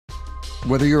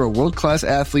Whether you're a world-class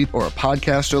athlete or a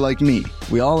podcaster like me,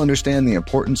 we all understand the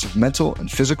importance of mental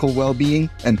and physical well-being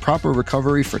and proper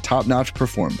recovery for top-notch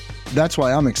performance. That's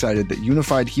why I'm excited that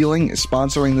Unified Healing is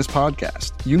sponsoring this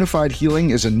podcast. Unified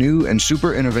Healing is a new and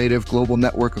super innovative global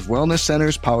network of wellness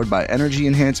centers powered by Energy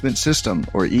Enhancement System,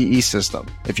 or EE System.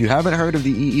 If you haven't heard of the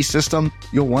EE System,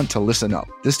 you'll want to listen up.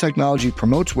 This technology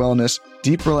promotes wellness,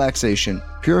 deep relaxation,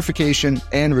 purification,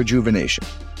 and rejuvenation.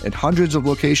 In hundreds of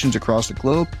locations across the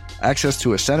globe, access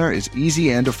to a center is easy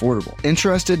and affordable.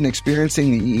 Interested in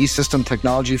experiencing the EE System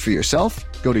technology for yourself?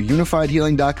 Go to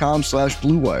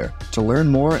unifiedhealing.com/bluewire to learn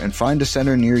more and find a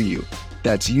center near you.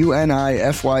 That's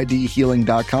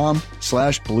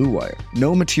unifydhealing.com/bluewire.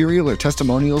 No material or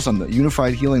testimonials on the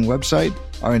Unified Healing website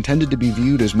are intended to be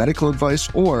viewed as medical advice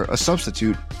or a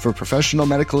substitute for professional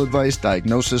medical advice,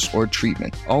 diagnosis, or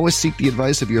treatment. Always seek the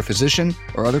advice of your physician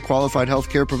or other qualified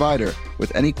healthcare provider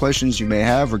with any questions you may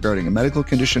have regarding a medical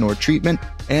condition or treatment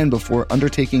and before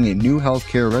undertaking a new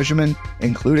healthcare regimen,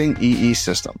 including EE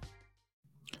System.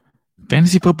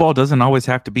 Fantasy football doesn't always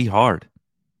have to be hard.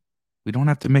 We don't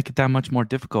have to make it that much more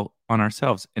difficult on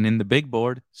ourselves. And in the big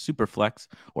board, SuperFlex,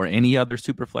 or any other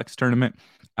SuperFlex tournament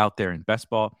out there in best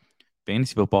ball,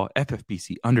 fantasy football,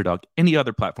 FFPC, Underdog, any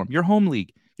other platform, your home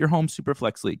league, your home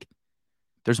SuperFlex league,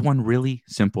 there's one really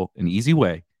simple and easy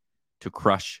way to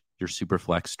crush your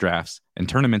SuperFlex drafts and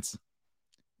tournaments.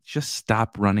 Just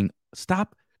stop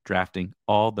drafting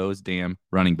all those damn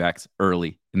running backs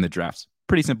early in the drafts.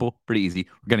 Pretty simple, pretty easy.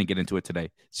 We're going to get into it today.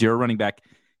 0 running back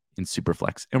in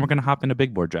SuperFlex. And we're going to hop in a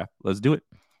big board draft. Let's do it.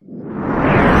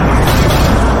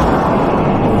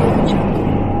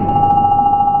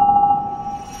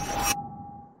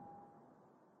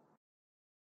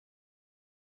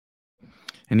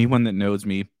 Anyone that knows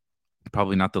me,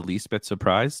 probably not the least bit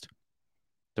surprised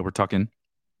that we're talking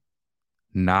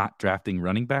not drafting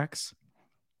running backs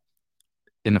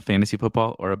in a fantasy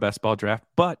football or a best ball draft.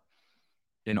 But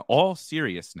in all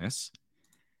seriousness,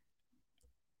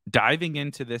 diving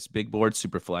into this big board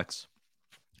SuperFlex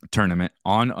tournament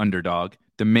on Underdog,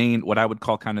 what I would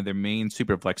call kind of the main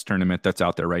SuperFlex tournament that's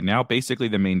out there right now, basically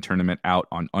the main tournament out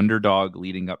on Underdog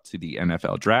leading up to the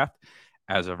NFL draft.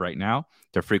 As of right now,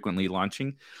 they're frequently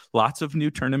launching lots of new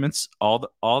tournaments all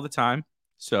the time.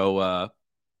 So,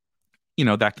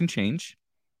 that can change.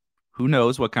 Who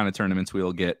knows what kind of tournaments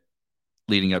we'll get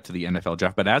leading up to the NFL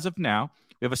draft. But as of now,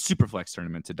 we have a SuperFlex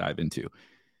tournament to dive into.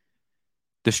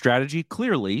 The strategy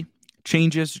clearly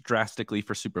changes drastically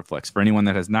for SuperFlex. For anyone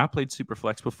that has not played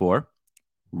SuperFlex before,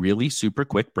 really super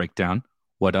quick breakdown.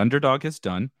 What Underdog has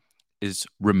done is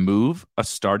remove a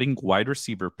starting wide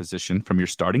receiver position from your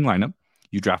starting lineup.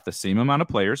 You draft the same amount of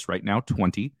players, right now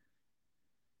 20.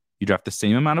 You draft the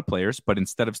same amount of players, but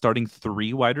instead of starting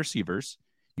 3 wide receivers,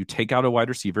 you take out a wide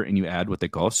receiver and you add what they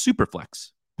call a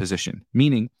SuperFlex position,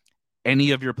 meaning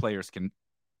any of your players can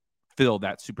fill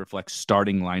that SuperFlex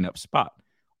starting lineup spot.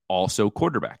 Also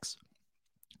quarterbacks.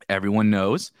 Everyone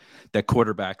knows that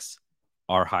quarterbacks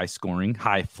are high scoring,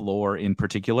 high floor in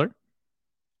particular,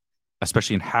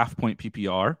 especially in half-point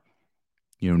PPR.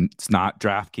 It's not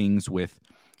DraftKings with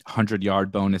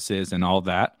 100-yard bonuses and all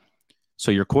that.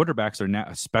 So your quarterbacks are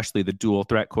especially the dual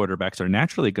threat quarterbacks, are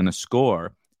naturally going to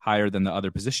score higher than the other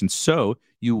positions. So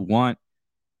you want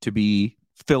to be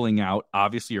filling out,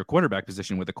 obviously, your quarterback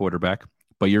position with a quarterback,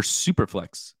 but your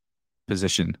SuperFlex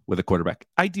position with a quarterback.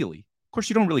 Ideally, of course,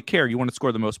 you don't really care. You want to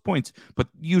score the most points, but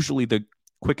usually the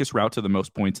quickest route to the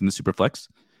most points in the SuperFlex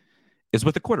is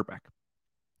with a quarterback.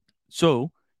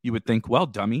 So you would think, well,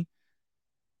 dummy,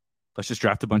 let's just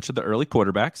draft a bunch of the early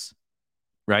quarterbacks,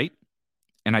 right?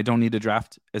 And I don't need to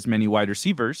draft as many wide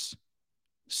receivers.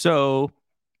 So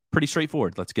pretty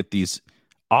straightforward. Let's get these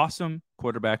awesome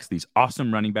quarterbacks, these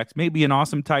awesome running backs, maybe an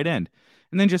awesome tight end.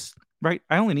 And then just, right,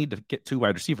 I only need to get 2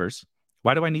 wide receivers.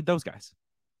 Why do I need those guys?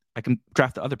 I can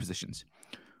draft the other positions.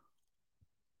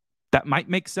 That might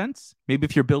make sense. Maybe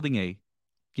if you're building a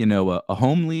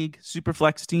home league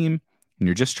SuperFlex team and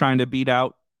you're just trying to beat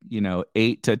out,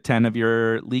 8 to 10 of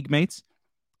your league mates,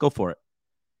 go for it.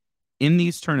 In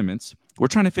these tournaments, we're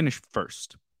trying to finish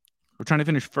first. We're trying to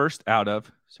finish first out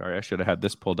of, sorry, I should have had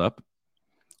this pulled up.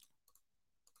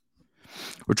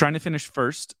 We're trying to finish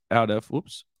first out of,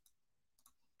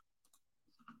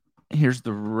 here's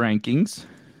the rankings.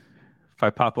 If I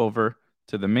pop over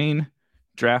to the main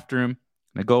draft room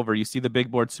and I go over, you see the big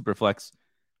board SuperFlex,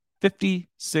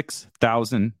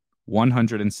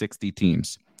 56,160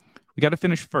 teams. We got to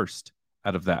finish first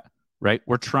out of that, right?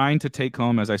 We're trying to take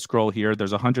home, as I scroll here,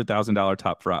 there's a $100,000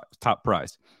 top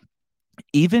prize.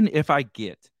 Even if I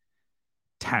get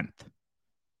 10th,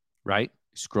 right?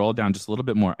 Scroll down just a little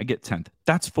bit more. I get 10th.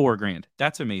 That's $4,000.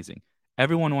 That's amazing.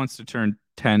 Everyone wants to turn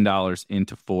 $10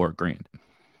 into $4,000,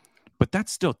 but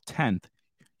that's still 10th.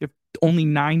 If only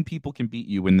 9 people can beat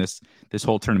you in this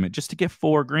whole tournament just to get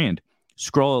 $4,000.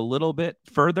 Scroll a little bit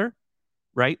further,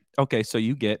 right? Okay, so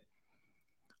you get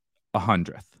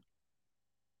 100th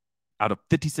out of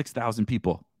 56,000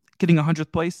 people. Getting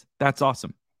 100th place, that's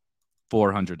awesome.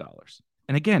 $400.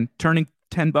 And again, turning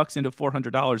 $10 into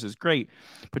 $400 is great,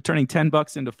 but turning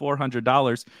 $10 into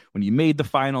 $400 when you made the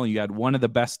final, you had one of the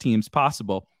best teams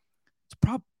possible,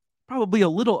 it's probably a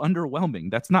little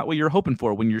underwhelming. That's not what you're hoping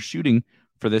for when you're shooting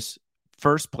for this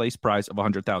first place prize of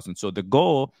 100,000. So the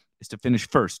goal is to finish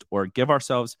first or give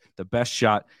ourselves the best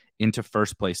shot into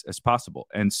first place as possible.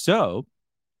 And so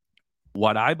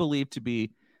what I believe to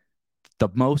be the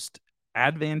most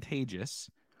advantageous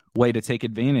way to take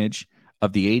advantage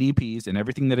of the ADPs and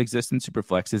everything that exists in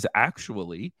SuperFlex is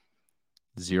actually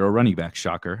zero running back.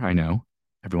 Shocker, I know.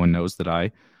 Everyone knows that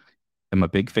I am a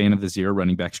big fan of the zero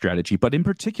running back strategy, but in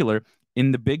particular,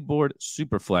 in the big board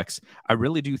SuperFlex, I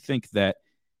really do think that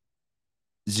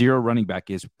zero running back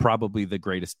is probably the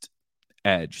greatest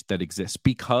edge that exists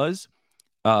because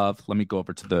of, let me go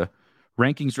over to the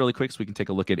rankings really quick so we can take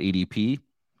a look at ADP.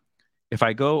 If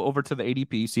I go over to the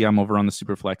ADP, see I'm over on the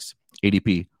SuperFlex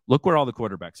ADP. Look where all the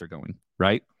quarterbacks are going,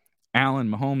 right? Allen,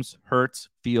 Mahomes, Hurts,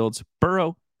 Fields,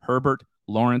 Burrow, Herbert,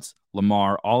 Lawrence,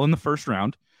 Lamar, all in the first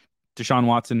round. Deshaun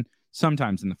Watson,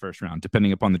 sometimes in the first round,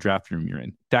 depending upon the draft room you're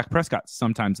in. Dak Prescott,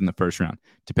 sometimes in the first round,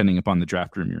 depending upon the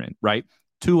draft room you're in, right?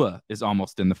 Tua is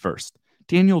almost in the first.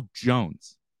 Daniel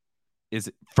Jones is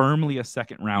firmly a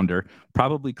second rounder,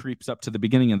 probably creeps up to the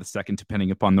beginning of the second, depending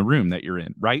upon the room that you're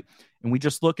in, right? And we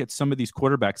just look at some of these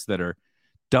quarterbacks that are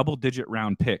double-digit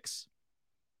round picks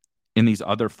in these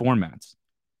other formats.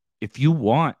 If you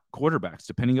want quarterbacks,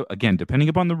 depending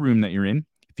upon the room that you're in,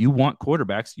 if you want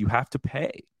quarterbacks, you have to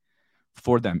pay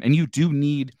for them. And you do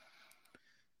need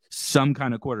some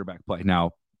kind of quarterback play.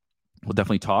 Now, we'll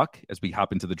definitely talk as we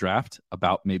hop into the draft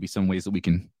about maybe some ways that we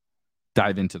can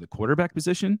dive into the quarterback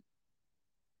position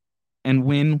and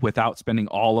win without spending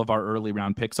all of our early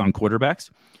round picks on quarterbacks.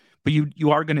 But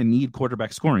you are going to need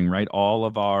quarterback scoring, right? All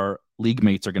of our league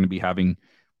mates are going to be having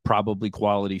probably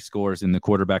quality scores in the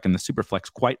quarterback and the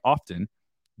SuperFlex quite often,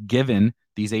 given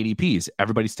these ADPs.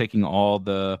 Everybody's taking all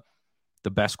the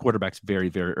best quarterbacks very,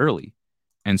 very early.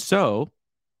 And so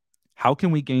how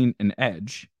can we gain an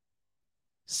edge,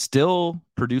 still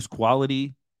produce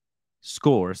quality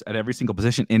scores at every single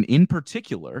position? And in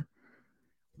particular,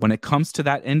 when it comes to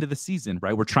that end of the season,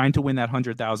 right, we're trying to win that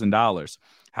 $100,000,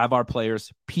 have our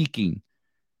players peaking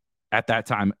at that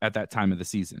time of the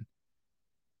season.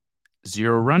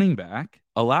 Zero running back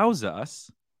allows us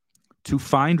to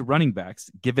find running backs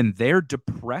given their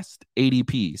depressed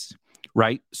ADPs,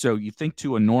 right? So you think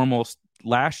to a normal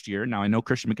last year. Now, I know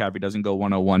Christian McCaffrey doesn't go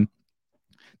 101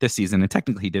 this season, and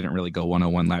technically he didn't really go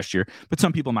 101 last year, but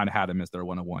some people might have had him as their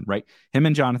 101, right? Him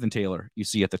and Jonathan Taylor, you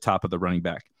see at the top of the running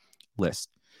back list.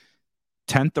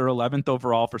 10th or 11th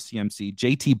overall for CMC.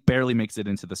 JT barely makes it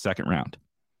into the second round.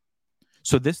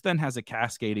 So this then has a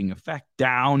cascading effect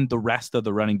down the rest of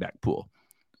the running back pool,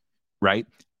 right?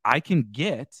 I can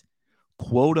get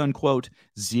quote unquote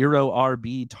zero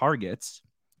RB targets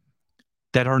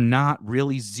that are not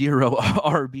really zero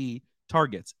RB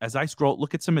targets. As I scroll,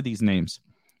 look at some of these names.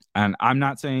 And I'm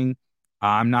not saying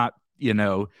I'm not,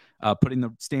 putting the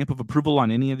stamp of approval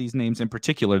on any of these names in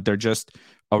particular. They're just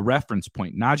a reference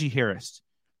point. Najee Harris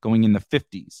going in the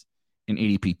 50s in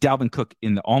ADP. Dalvin Cook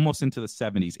almost into the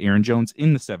 70s. Aaron Jones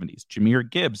in the 70s. Jahmyr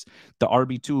Gibbs, the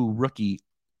RB2 rookie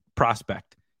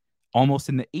prospect, almost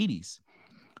in the 80s.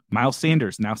 Miles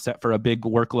Sanders now set for a big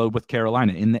workload with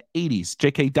Carolina in the 80s.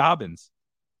 J.K. Dobbins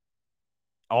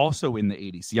also in the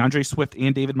 80s. DeAndre Swift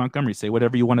and David Montgomery, say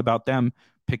whatever you want about them.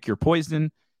 Pick your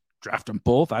poison. Draft them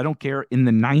both. I don't care. In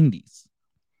the 90s.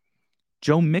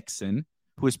 Joe Mixon,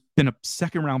 who has been a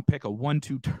second-round pick, a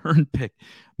 1-2 turn pick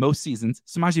most seasons.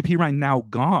 Samaje Perine now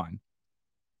gone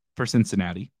for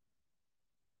Cincinnati.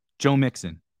 Joe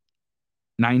Mixon,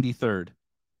 93rd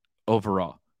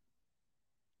overall.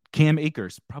 Cam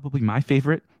Akers, probably my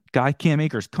favorite guy. Cam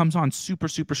Akers comes on super,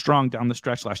 super strong down the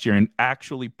stretch last year and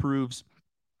actually proves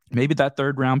maybe that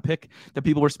third-round pick that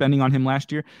people were spending on him last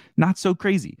year, not so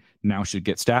crazy. Now should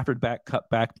get Stafford back, cut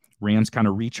back. Rams kind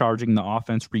of recharging the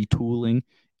offense, retooling,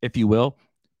 if you will.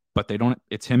 But they don't.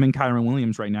 It's him and Kyron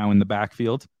Williams right now in the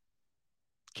backfield.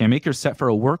 Cam Akers set for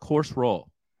a workhorse role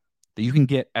that you can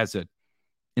get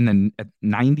in the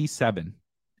 97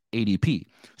 ADP.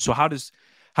 So how does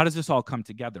this all come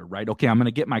together, right? Okay, I'm going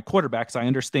to get my quarterbacks. I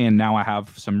understand now I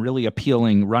have some really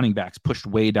appealing running backs pushed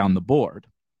way down the board.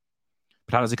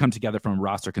 But how does it come together from a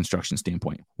roster construction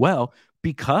standpoint? Well,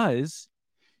 because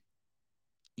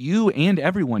you and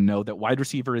everyone know that wide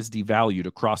receiver is devalued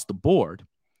across the board.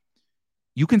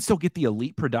 You can still get the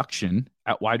elite production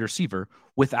at wide receiver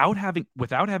without having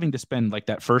to spend like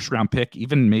that first round pick,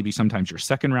 even maybe sometimes your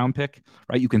second round pick,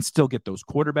 right? You can still get those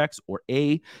quarterbacks or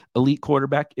a elite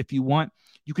quarterback if you want.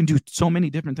 You can do so many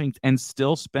different things and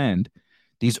still spend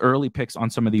these early picks on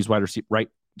some of these wide receivers, right?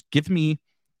 Give me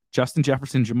Justin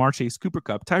Jefferson, Jamar Chase, Cooper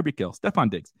Kupp, Tyreek Hill, Stephon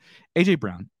Diggs, AJ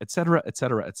Brown, et cetera, et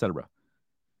cetera, et cetera.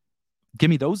 Give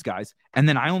me those guys, and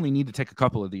then I only need to take a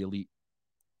couple of the elite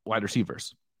wide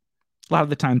receivers. A lot of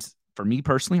the times, for me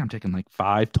personally, I'm taking like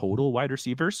 5 total wide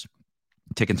receivers,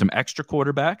 taking some extra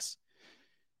quarterbacks,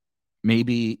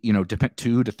 maybe,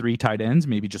 2 to 3 tight ends,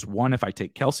 maybe just one if I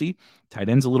take Kelsey. Tight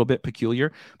end's a little bit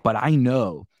peculiar, but I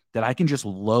know that I can just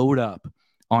load up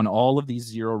on all of these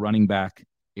zero running back,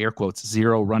 air quotes,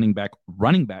 zero running back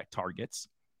targets,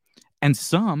 and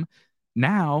some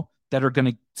now that are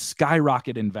going to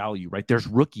skyrocket in value, right? There's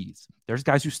rookies. There's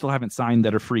guys who still haven't signed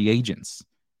that are free agents.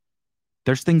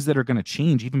 There's things that are going to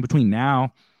change even between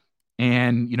now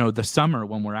and, the summer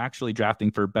when we're actually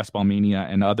drafting for Best Ball Mania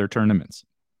and other tournaments.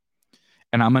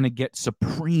 And I'm going to get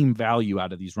supreme value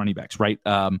out of these running backs, right?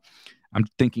 I'm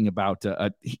thinking about,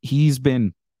 he's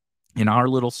been in our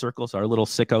little circles, our little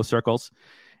sicko circles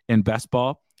in Best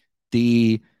Ball.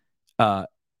 The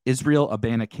Israel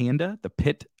Abanikanda, the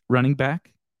Pitt running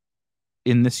back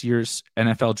in this year's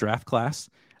NFL draft class,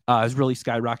 has really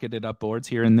skyrocketed up boards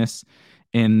here in this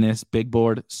big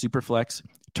board SuperFlex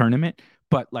tournament.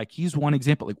 But like, he's one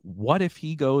example. Like, what if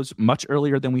he goes much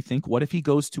earlier than we think? What if he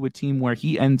goes to a team where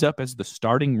he ends up as the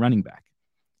starting running back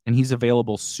and he's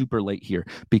available super late here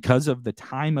because of the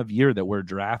time of year that we're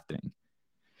drafting?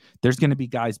 There's going to be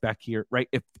guys back here, right?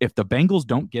 If the Bengals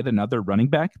don't get another running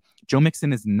back, Joe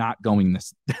Mixon is not going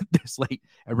this late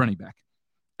at running back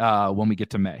when we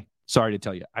get to May. Sorry to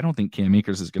tell you, I don't think Cam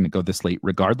Akers is going to go this late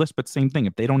regardless, but same thing.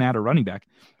 If they don't add a running back,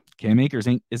 Cam Akers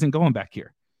isn't going back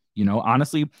here.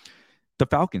 Honestly, the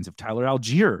Falcons, if Tyler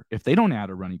Algier, if they don't add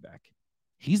a running back,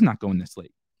 he's not going this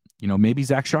late. Maybe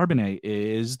Zach Charbonnet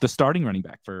is the starting running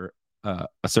back for a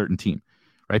certain team,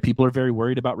 right? People are very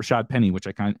worried about Rashad Penny, which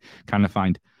I kind of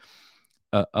find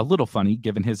a little funny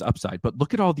given his upside. But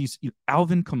look at all these.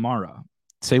 Alvin Kamara,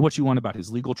 say what you want about his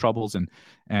legal troubles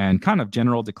and kind of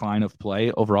general decline of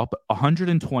play overall, but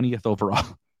 120th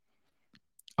overall.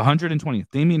 120th.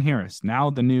 Damian Harris, now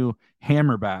the new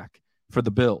hammerback for the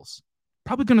Bills.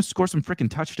 Probably going to score some freaking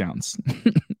touchdowns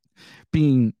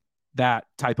being that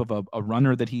type of a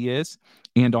runner that he is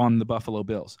and on the Buffalo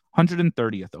Bills.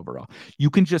 130th overall. You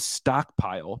can just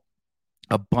stockpile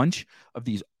a bunch of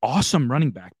these awesome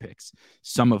running back picks,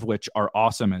 some of which are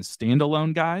awesome as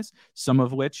standalone guys, some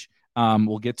of which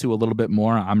we'll get to a little bit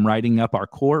more. I'm writing up our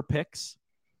core picks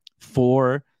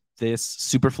for this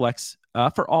SuperFlex,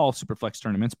 for all SuperFlex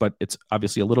tournaments, but it's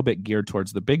obviously a little bit geared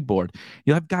towards the big board.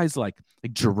 You'll have guys like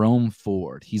Jerome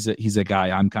Ford. He's a guy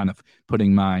I'm kind of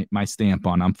putting my stamp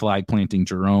on. I'm flag planting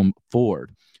Jerome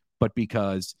Ford, but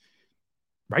because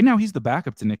right now he's the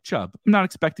backup to Nick Chubb. I'm not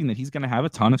expecting that he's going to have a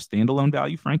ton of standalone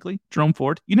value, frankly. Jerome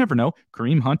Ford, you never know.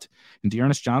 Kareem Hunt and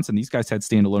Dearness Johnson, these guys had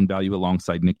standalone value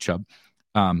alongside Nick Chubb.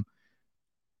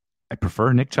 I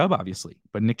prefer Nick Chubb, obviously,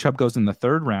 but Nick Chubb goes in the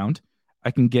 3rd round. I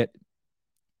can get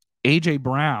AJ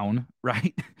Brown,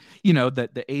 right?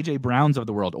 The AJ Browns of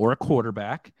the world, or a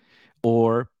quarterback,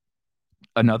 or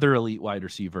another elite wide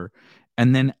receiver.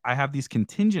 And then I have these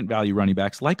contingent value running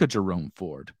backs like a Jerome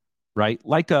Ford, right?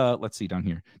 Like let's see down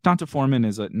here. Donta Foreman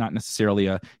is not necessarily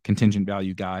a contingent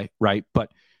value guy, right?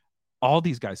 But all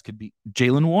these guys could be.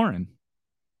 Jaylen Warren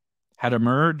had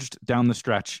emerged down the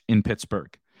stretch in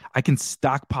Pittsburgh. I can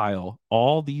stockpile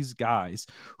all these guys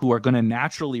who are going to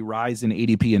naturally rise in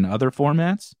ADP in other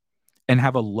formats and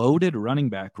have a loaded running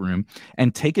back room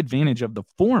and take advantage of the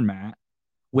format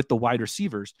with the wide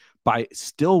receivers by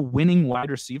still winning wide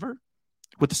receiver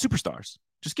with the superstars.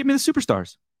 Just give me the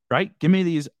superstars, right? Give me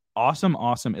these awesome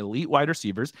elite wide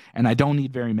receivers, and I don't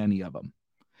need very many of them.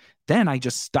 Then I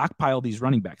just stockpile these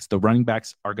running backs. The running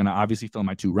backs are going to obviously fill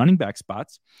my 2 running back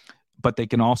spots, but they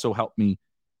can also help me.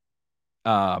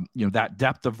 That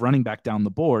depth of running back down the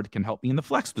board can help me in the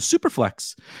flex. The super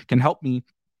flex can help me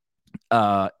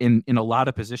in a lot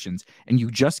of positions, and you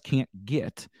just can't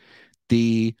get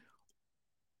the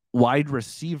wide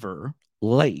receiver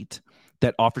late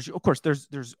that offers you. Of course,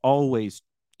 there's always,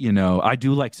 I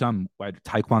do like some wide.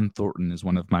 Tyquan Thornton is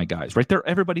one of my guys, right there.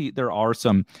 There are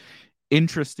some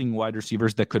interesting wide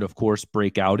receivers that could, of course,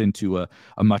 break out into a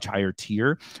much higher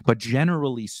tier, but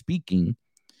generally speaking,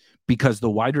 because the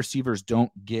wide receivers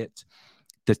don't get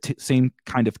the same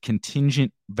kind of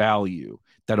contingent value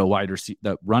that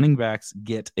that running backs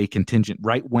get a contingent.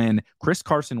 Right when Chris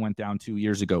Carson went down 2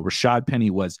 years ago, Rashad Penny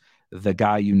was the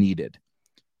guy you needed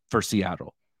for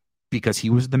Seattle because he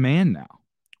was the man now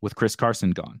with Chris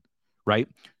Carson gone, right?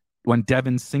 When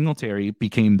Devin Singletary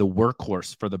became the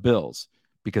workhorse for the Bills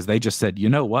because they just said, you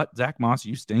know what, Zach Moss,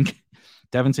 you stink.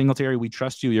 Devin Singletary, we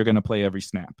trust you. You're going to play every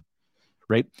snap,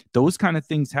 right? Those kind of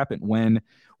things happen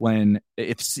when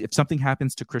if something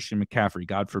happens to Christian McCaffrey,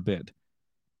 God forbid,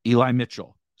 Eli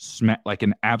Mitchell, like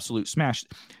an absolute smash.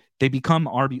 They become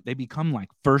like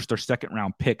first or second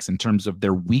round picks in terms of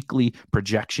their weekly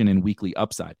projection and weekly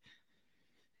upside.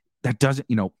 That doesn't,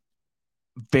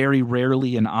 very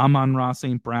rarely an Amon-Ra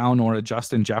St. Brown or a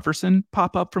Justin Jefferson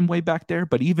pop up from way back there.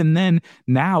 But even then,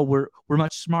 now we're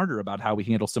much smarter about how we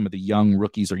handle some of the young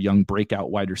rookies or young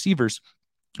breakout wide receivers.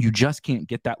 You just can't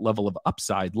get that level of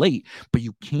upside late, but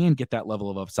you can get that level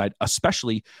of upside,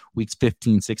 especially weeks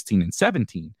 15, 16, and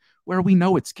 17, where we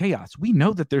know it's chaos. We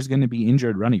know that there's going to be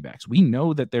injured running backs. We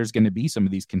know that there's going to be some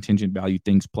of these contingent value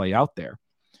things play out there.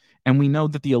 And we know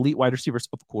that the elite wide receivers,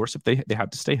 of course, if they have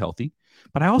to stay healthy,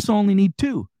 but I also only need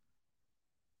 2.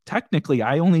 Technically,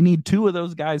 I only need 2 of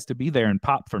those guys to be there and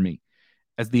pop for me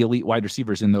as the elite wide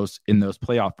receivers in those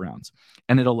playoff rounds.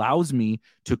 And it allows me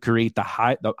to create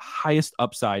the highest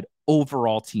upside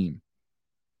overall team.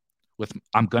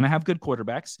 I'm going to have good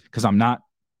quarterbacks because I'm not,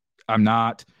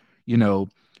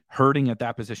 hurting at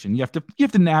that position. You have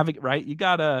to navigate, right? You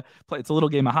gotta play. It's a little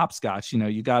game of hopscotch.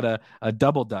 You got a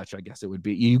double dutch, I guess it would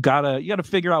be. You gotta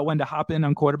figure out when to hop in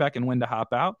on quarterback and when to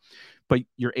hop out. But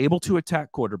you're able to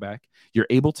attack quarterback. You're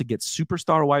able to get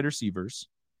superstar wide receivers,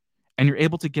 and you're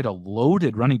able to get a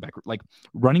loaded running back, like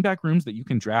running back rooms that you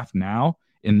can draft now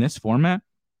in this format.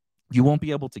 You won't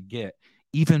be able to get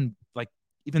even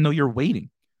though you're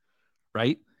waiting,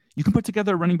 right? You can put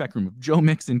together a running back room of Joe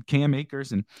Mixon, Cam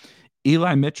Akers, and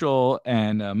Eli Mitchell,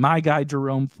 and my guy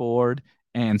Jerome Ford,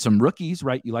 and some rookies,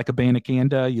 right? You like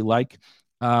Abanikanda, you like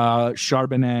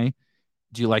Charbonnet.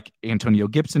 Do you like Antonio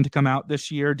Gibson to come out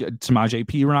this year? Samaje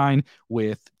Perine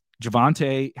with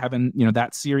Javonte having,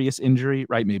 that serious injury,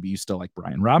 right? Maybe you still like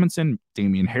Brian Robinson,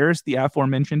 Damian Harris, the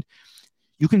aforementioned.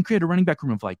 You can create a running back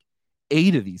room of like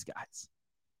 8 of these guys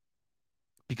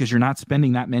because you're not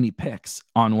spending that many picks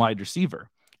on wide receiver.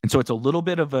 And so it's a little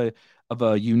bit of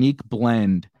a unique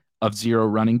blend of zero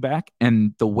running back,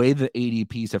 and the way the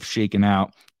ADPs have shaken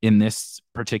out in this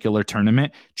particular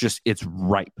tournament, it's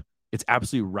ripe. It's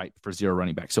absolutely ripe for zero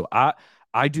running back. So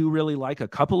I do really like a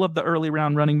couple of the early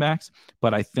round running backs,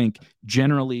 but I think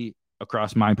generally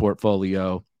across my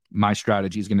portfolio, my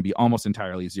strategy is going to be almost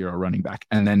entirely zero running back.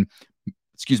 And then,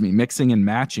 mixing and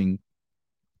matching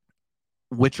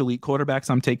which elite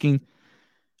quarterbacks I'm taking,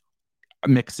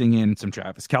 mixing in some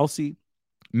Travis Kelce,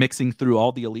 mixing through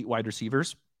all the elite wide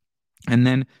receivers, and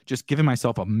then just giving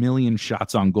myself a million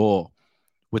shots on goal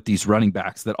with these running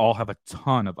backs that all have a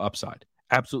ton of upside,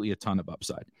 absolutely a ton of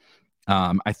upside.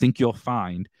 I think you'll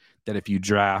find that if you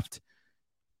draft,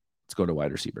 let's go to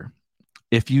wide receiver.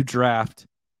 If you draft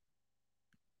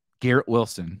Garrett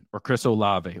Wilson or Chris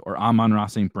Olave or Amon-Ra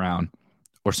St. Brown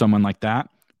or someone like that,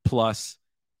 plus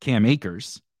Cam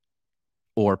Akers,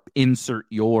 or insert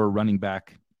your running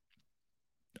back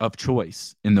of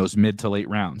choice in those mid to late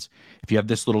rounds. If you have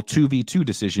this little 2v2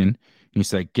 decision, and you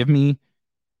say, give me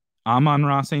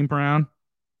Amon-Ra St. Brown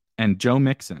and Joe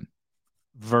Mixon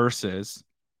versus,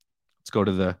 let's go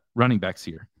to the running backs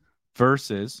here,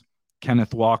 versus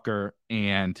Kenneth Walker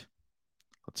and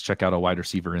let's check out a wide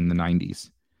receiver in the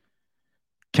 90s.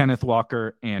 Kenneth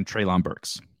Walker and Treylon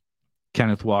Burks.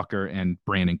 Kenneth Walker and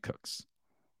Brandon Cooks.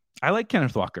 I like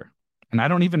Kenneth Walker. And I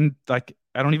don't even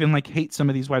hate some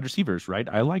of these wide receivers, right?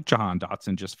 I like Jahan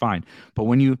Dotson just fine. But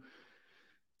when you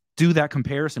do that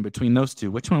comparison between those two,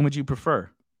 which one would you prefer?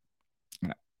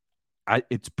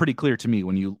 It's pretty clear to me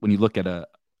when you look at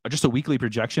just a weekly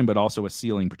projection, but also a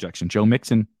ceiling projection. Joe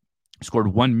Mixon scored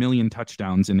 1 million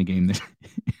touchdowns in a game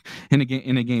in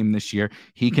a game this year.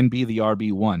 He can be the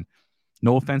RB1.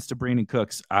 No offense to Brandon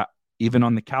Cooks, even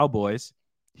on the Cowboys,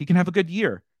 he can have a good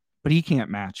year, but he can't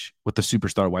match what the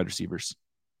superstar wide receivers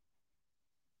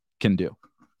can do.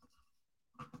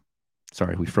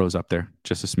 Sorry, we froze up there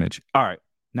just a smidge. All right,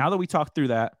 now that we talked through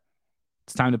that,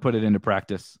 it's time to put it into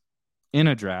practice in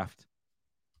a draft.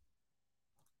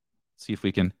 See if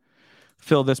we can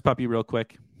fill this puppy real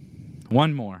quick.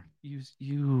 One more.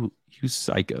 You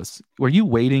psychos. Were you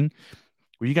waiting?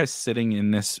 Were you guys sitting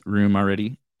in this room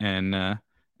already and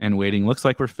waiting? Looks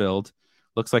like we're filled.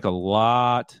 Looks like a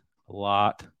lot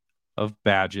of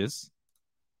badges.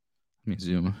 Let me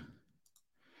zoom.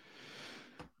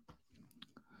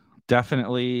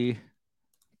 Definitely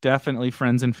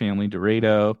friends and family.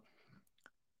 Dorado,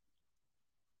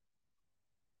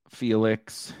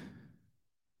 Felix.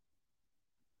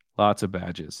 Lots of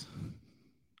badges.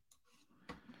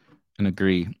 And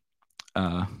agree.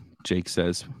 Jake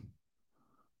says,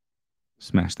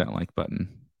 smash that like button.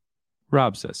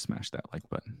 Rob says, smash that like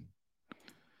button.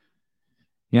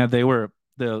 Yeah, they were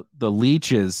the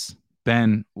leeches,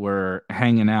 Ben, were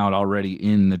hanging out already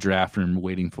in the draft room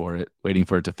waiting for it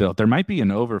to fill. There might be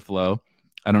an overflow.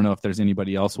 I don't know if there's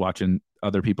anybody else watching,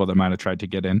 other people that might have tried to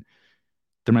get in.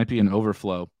 There might be an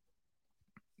overflow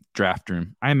draft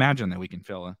room. I imagine that we can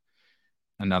fill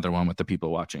another one with the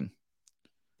people watching.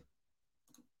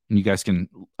 And you guys can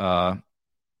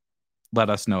let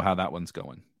us know how that one's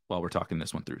going while we're talking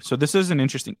this one through. So this is an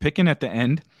interesting picking at the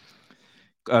end,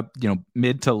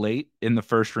 mid to late in the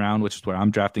first round, which is where I'm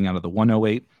drafting out of the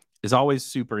 108, is always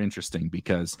super interesting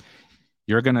because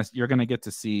you're gonna get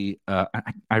to see.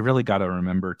 I really got to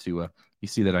remember to. You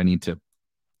see that I need to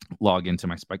log into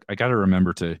my Spike. I got to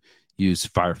remember to use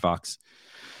Firefox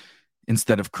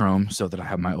instead of Chrome so that I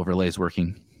have my overlays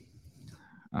working.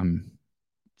 I'm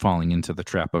falling into the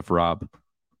trap of Rob.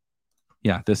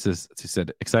 Yeah, this is, as he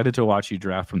said, excited to watch you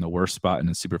draft from the worst spot in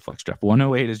a SuperFlex draft.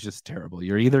 108 is just terrible.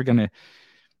 You're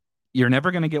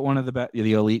never gonna get one of the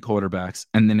elite quarterbacks,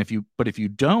 and then if you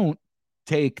don't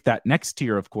take that next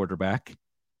tier of quarterback,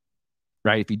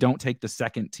 right? If you don't take the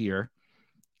second tier,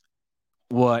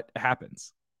 what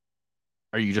happens?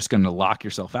 Are you just going to lock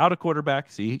yourself out of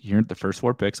quarterback? See, here the first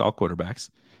 4 picks, all quarterbacks.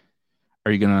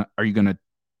 Are you gonna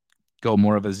go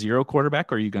more of a zero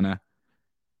quarterback, or are you gonna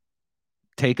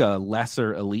take a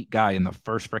lesser elite guy in the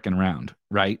first freaking round?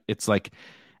 Right? It's like,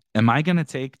 am I gonna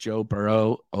take Joe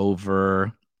Burrow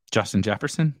over Justin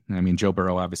Jefferson? I mean, Joe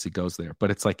Burrow obviously goes there,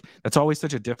 but it's like that's always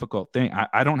such a difficult thing.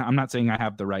 I'm not saying I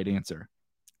have the right answer,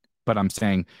 but I'm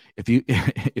saying if you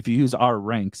use our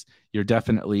ranks, you're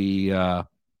definitely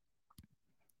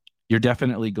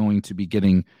going to be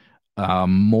getting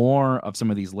more of some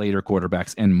of these later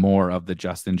quarterbacks and more of the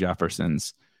Justin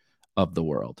Jeffersons of the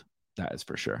world. That is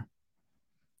for sure.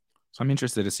 So I'm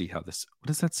interested to see how this. What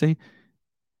does that say?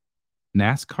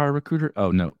 NASCAR recruiter?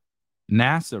 Oh no,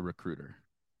 NASA recruiter.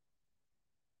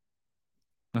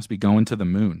 Must be going to the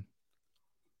moon.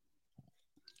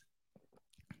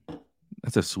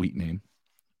 That's a sweet name.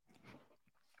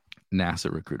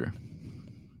 NASA recruiter.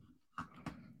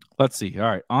 Let's see. All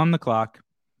right. On the clock,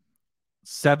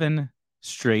 7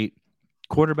 straight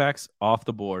quarterbacks off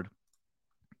the board.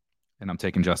 And I'm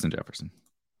taking Justin Jefferson.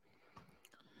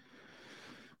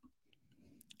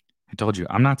 I told you,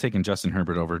 I'm not taking Justin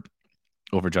Herbert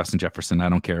over Justin Jefferson. I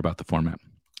don't care about the format.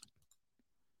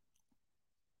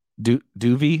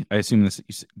 Duvy, I assume this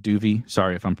is Duvy.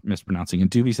 Sorry if I'm mispronouncing it.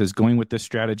 Duvy says, going with this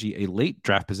strategy, a late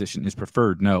draft position is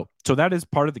preferred. No. So that is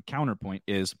part of the counterpoint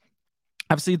is,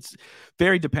 obviously, it's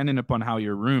very dependent upon how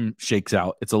your room shakes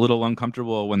out. It's a little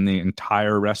uncomfortable when the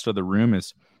entire rest of the room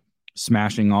is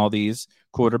smashing all these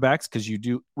quarterbacks because you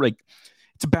do, like,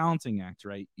 it's a balancing act,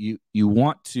 right? You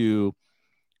want to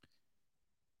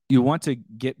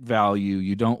get value.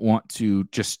 You don't want to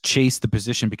just chase the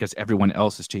position because everyone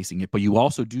else is chasing it, but you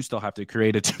also do still have to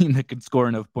create a team that can score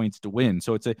enough points to win.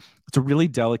 So it's a really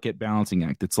delicate balancing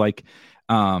act. It's like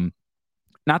not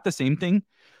the same thing,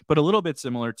 but a little bit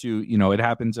similar to, it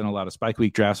happens in a lot of Spike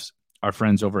Week drafts. Our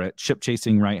friends over at Ship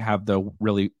Chasing, right, have the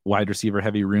really wide receiver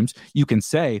heavy rooms. You can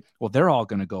say, well, they're all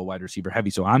going to go wide receiver heavy,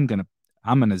 so I'm going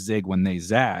to zig when they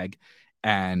zag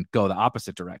and go the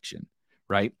opposite direction,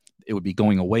 right? It would be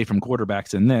going away from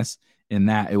quarterbacks in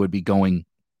that it would be going,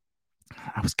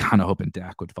 I was kind of hoping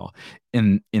Dak would fall.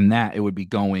 In that it would be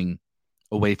going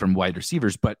away from wide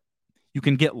receivers, but you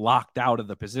can get locked out of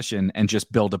the position and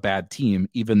just build a bad team,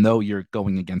 even though you're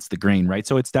going against the grain, right?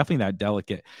 So it's definitely that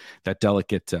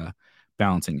delicate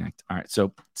balancing act. All right,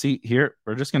 so see here,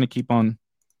 we're just going to keep on.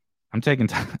 I'm taking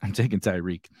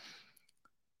Tyreek.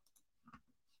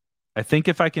 I think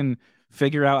if I can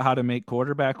figure out how to make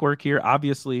quarterback work here,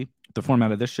 obviously the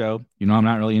format of this show, I'm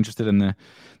not really interested in the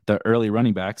early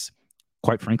running backs.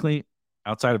 Quite frankly,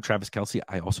 outside of Travis Kelce,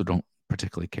 I also don't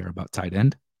particularly care about tight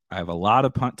end. I have a lot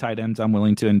of punt tight ends I'm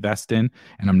willing to invest in,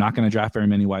 and I'm not going to draft very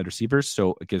many wide receivers,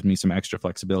 so it gives me some extra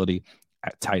flexibility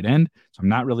at tight end. So I'm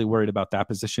not really worried about that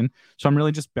position. So I'm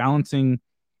really just balancing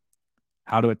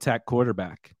how to attack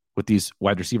quarterback with these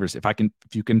wide receivers. If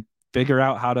you can figure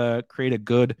out how to create a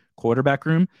good quarterback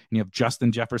room, and you have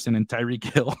Justin Jefferson and Tyreek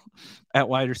Hill at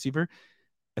wide receiver,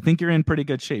 I think you're in pretty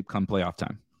good shape come playoff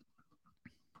time.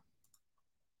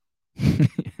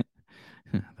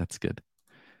 That's good.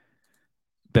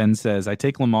 Ben says, I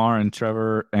take Lamar and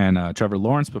Trevor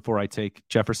Lawrence before I take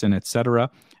Jefferson, etc.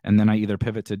 And then I either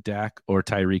pivot to Dak or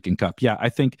Tyreek and Kupp. Yeah, I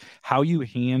think how you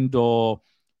handle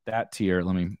that tier,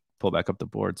 let me pull back up the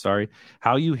board. Sorry.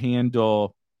 How you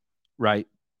handle, right?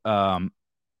 I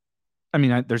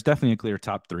mean, there's definitely a clear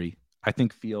top three. I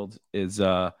think Fields is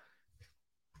sorry,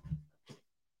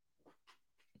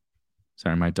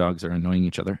 my dogs are annoying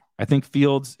each other. I think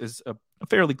Fields is a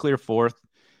fairly clear fourth.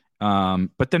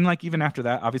 But then, like, even after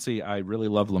that, obviously I really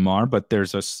love Lamar, but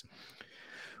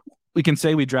we can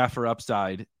say we draft for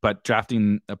upside, but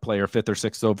drafting a player fifth or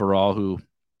sixth overall who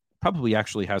probably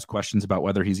actually has questions about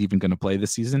whether he's even going to play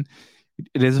this season,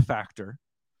 it is a factor.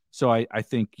 So I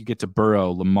think you get to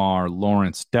Burrow, Lamar,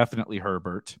 Lawrence, definitely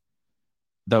Herbert,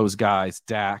 those guys,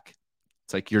 Dak.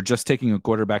 It's like you're just taking a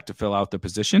quarterback to fill out the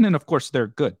position. And of course, they're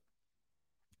good.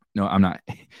 No, I'm not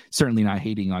certainly not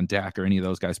hating on Dak or any of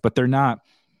those guys, but they're not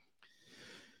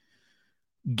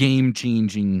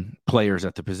game-changing players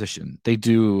at the position. They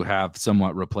do have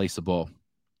somewhat replaceable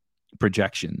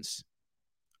projections,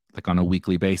 like on a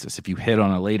weekly basis. If you hit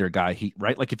on a later guy,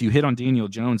 right? Like if you hit on Daniel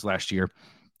Jones last year,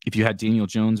 if you had Daniel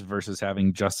Jones versus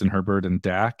having Justin Herbert and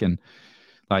Dak, and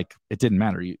like it didn't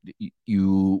matter.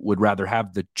 You would rather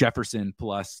have the Jefferson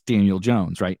plus Daniel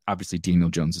Jones, right? Obviously, Daniel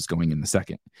Jones is going in the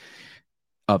second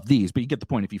of these, but you get the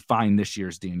point if you find this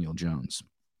year's Daniel Jones.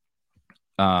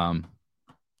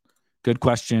 Good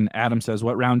question. Adam says,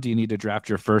 what round do you need to draft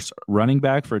your first running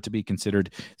back for it to be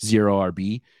considered zero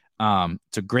RB?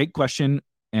 It's a great question,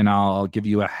 and I'll give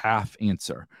you a half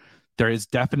answer. There is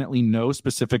definitely no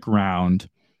specific round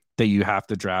that you have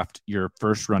to draft your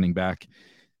first running back.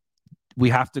 We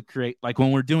have to create, like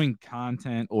when we're doing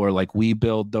content or like we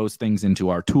build those things into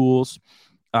our tools,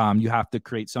 you have to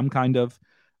create some kind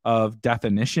of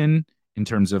definition in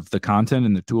terms of the content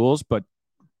and the tools, but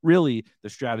really the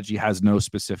strategy has no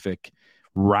specific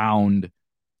round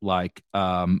like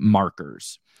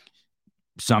markers.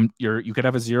 You could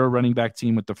have a zero running back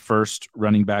team with the first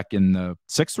running back in the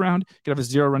 6th round. You could have a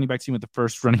zero running back team with the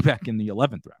first running back in the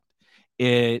 11th round.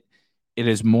 It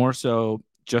is more so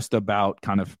just about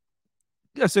kind of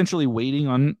essentially waiting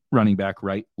on running back,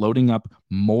 right? Loading up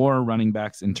more running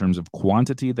backs in terms of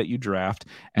quantity that you draft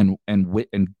and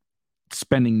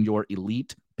spending your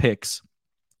elite picks,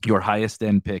 your highest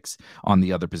end picks on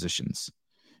the other positions.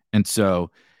 And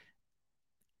so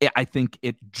I think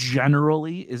it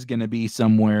generally is going to be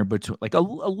somewhere between, like a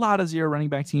lot of zero running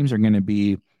back teams are going to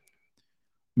be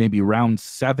maybe round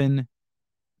 7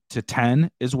 to 10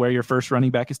 is where your first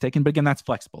running back is taken. But again, that's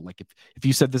flexible. Like if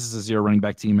you said this is a zero running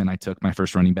back team and I took my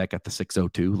first running back at the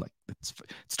 602, like it's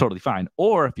totally fine.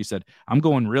 Or if you said I'm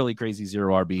going really crazy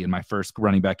zero RB and my first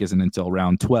running back isn't until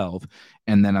round 12,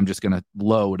 and then I'm just going to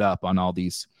load up on all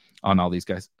these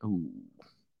guys. Ooh.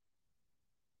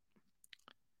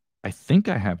 I think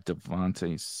I have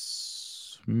Devontae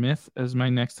Smith as my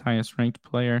next highest ranked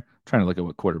player. I'm trying to look at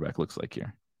what quarterback looks like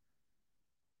here.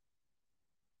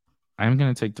 I'm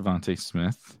going to take Devontae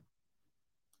Smith.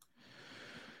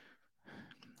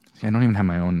 I don't even have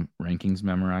my own rankings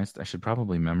memorized. I should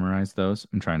probably memorize those.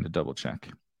 I'm trying to double check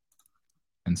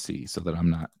and see so that I'm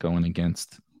not going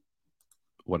against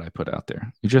what I put out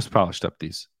there. You just polished up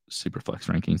these SuperFlex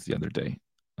rankings the other day.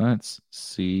 Let's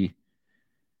see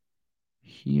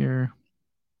here.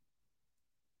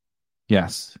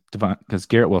 Yes, because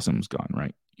Garrett Wilson was gone,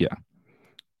 right? Yeah.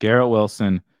 Garrett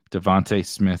Wilson, Devontae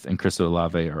Smith, and Chris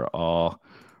Olave are all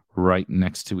right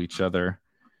next to each other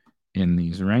in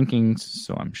these rankings.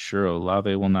 So I'm sure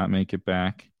Olave will not make it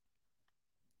back.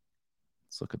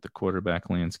 Let's look at the quarterback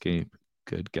landscape.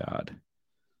 Good God.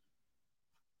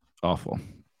 Awful.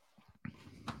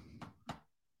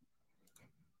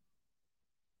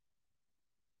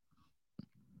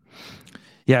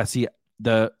 Yeah, see,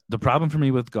 the problem for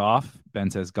me with Goff,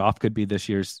 Ben says Goff could be this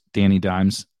year's Danny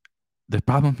Dimes. The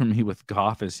problem for me with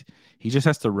Goff is he just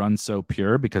has to run so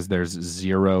pure because there's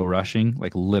zero rushing,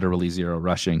 like literally zero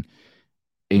rushing.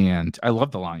 And I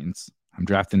love the Lions. I'm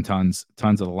drafting tons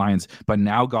of the Lions, but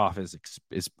now Goff is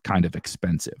kind of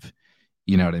expensive.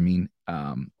 You know what I mean?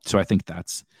 So I think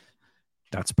that's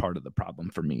part of the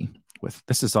problem for me with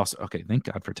this. Is also okay. Thank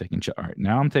God for taking. All right,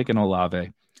 now I'm taking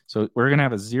Olave. So we're going to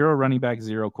have a zero running back,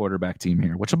 zero quarterback team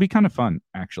here, which will be kind of fun,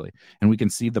 actually. And we can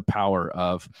see the power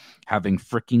of having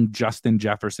freaking Justin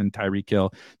Jefferson, Tyreek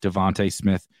Hill, Devontae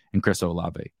Smith, and Chris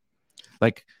Olave.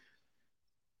 Like,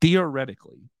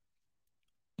 theoretically,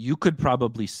 you could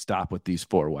probably stop with these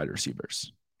 4 wide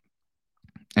receivers.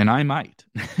 And I might.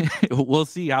 We'll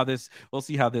see how the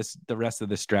rest of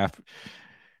this draft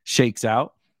shakes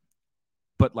out.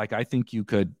 But, like, I think you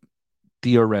could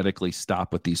theoretically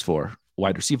stop with these 4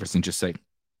 wide receivers and just say,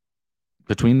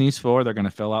 between these 4, they're going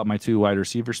to fill out my 2 wide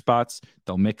receiver spots.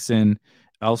 They'll mix in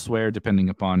elsewhere depending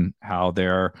upon how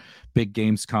their big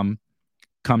games come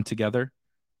together.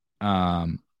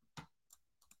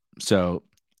 So,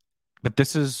 but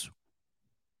this is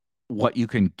what you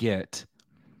can get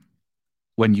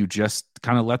when you just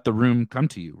kind of let the room come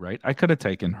to you, right? I could have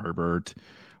taken Herbert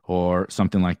or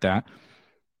something like that,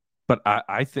 but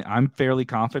I think I'm fairly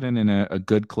confident in a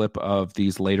good clip of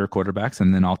these later quarterbacks,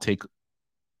 and then I'll take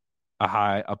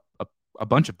a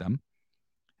bunch of them,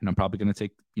 and I'm probably going to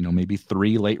take maybe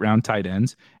 3 late round tight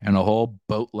ends and a whole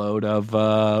boatload of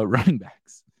running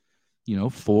backs.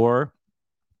 4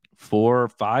 or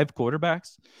 5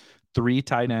 quarterbacks, 3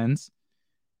 tight ends.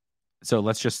 So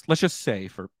let's just say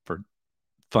for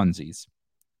funsies,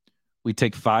 we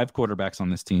take 5 quarterbacks on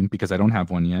this team because I don't have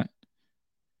one yet,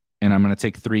 and I'm going to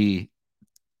take 3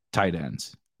 tight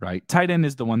ends. Right, tight end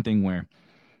is the one thing where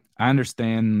I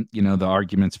understand, the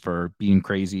arguments for being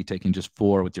crazy, taking just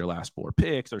 4 with your last 4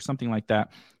 picks or something like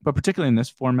that. But particularly in this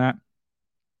format,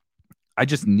 I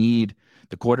just need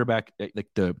the quarterback, like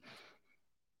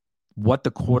what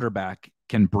the quarterback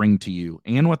can bring to you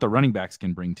and what the running backs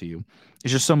can bring to you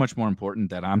is just so much more important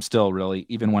that I'm still really,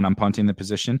 even when I'm punting the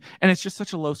position, and it's just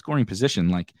such a low scoring position.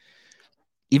 Like,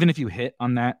 even if you hit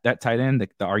on that tight end,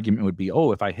 the argument would be,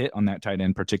 oh, if I hit on that tight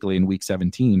end, particularly in week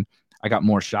 17, I got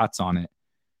more shots on it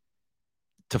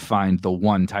to find the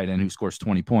one tight end who scores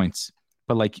 20 points.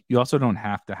 But like, you also don't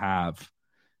have to have,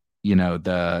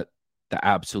 the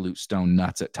absolute stone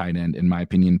nuts at tight end, in my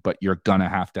opinion, but you're going to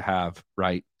have,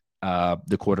 right,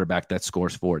 the quarterback that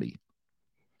scores 40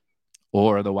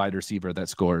 or the wide receiver that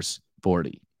scores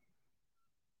 40.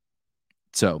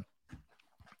 So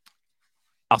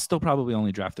I'll still probably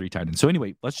only draft 3 tight ends. So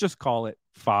anyway, let's just call it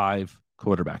 5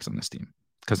 quarterbacks on this team,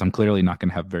 because I'm clearly not going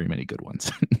to have very many good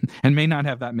ones and may not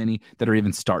have that many that are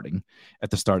even starting at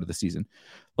the start of the season.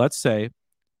 Let's say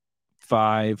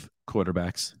 5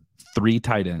 quarterbacks, 3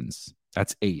 tight ends.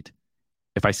 That's 8.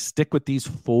 If I stick with these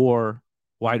 4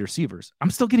 wide receivers, I'm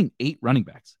still getting 8 running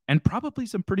backs and probably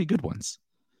some pretty good ones.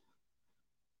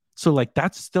 So like,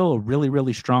 that's still a really,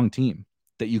 really strong team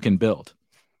that you can build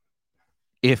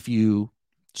if you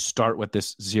start with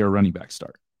this 0 running back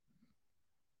start.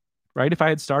 Right? If I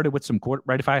had started with some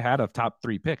right, if I had a top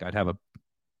 3 pick, I'd have a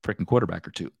freaking quarterback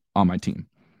or 2 on my team.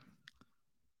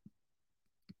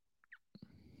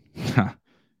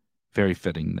 Very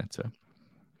fitting that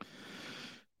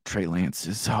Trey Lance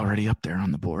is already up there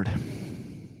on the board.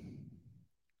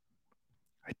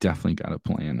 I definitely got a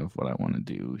plan of what I want to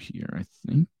do here, I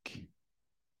think.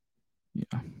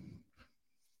 Yeah.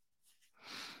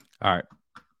 All right.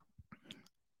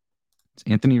 It's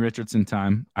Anthony Richardson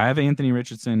time. I have Anthony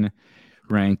Richardson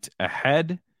ranked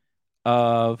ahead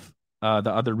of the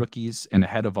other rookies and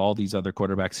ahead of all these other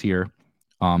quarterbacks here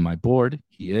on my board.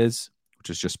 He is, which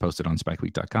is just posted on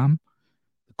spikeweek.com.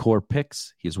 The core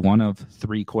picks. He is one of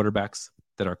 3 quarterbacks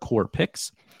that are core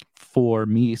picks for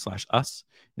me/us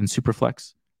in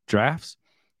SuperFlex drafts.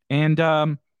 And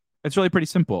it's really pretty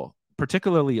simple,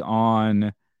 particularly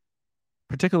on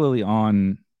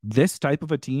this type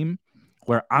of a team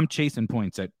where I'm chasing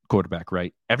points at quarterback,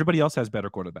 right? Everybody else has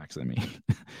better quarterbacks than me.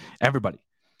 Everybody.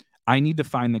 I need to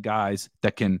find the guys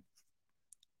that can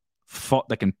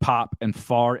pop and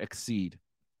far exceed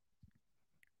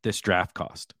this draft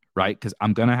cost, right? Because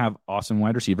I'm going to have awesome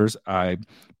wide receivers. I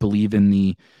believe in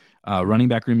the running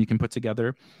back room you can put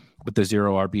together with the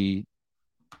 0 RB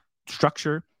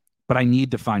structure, but I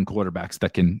need to find quarterbacks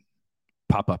that can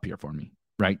pop up here for me,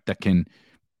 right? That can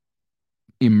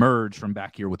emerge from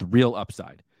back here with real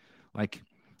upside. Like,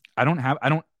 I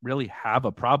don't really have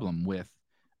a problem with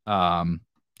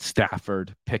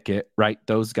Stafford, Pickett, right?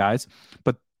 Those guys,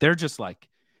 but they're just like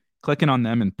clicking on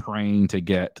them and praying to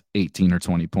get 18 or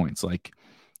 20 points. Like,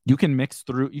 you can mix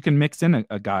in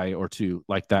a guy or 2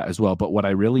 like that as well. But what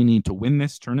I really need to win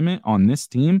this tournament on this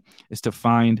team is to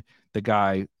find the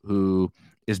guy who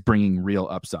is bringing real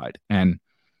upside. And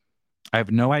I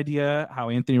have no idea how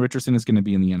Anthony Richardson is going to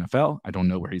be in the NFL. I don't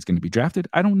know where he's going to be drafted.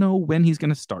 I don't know when he's going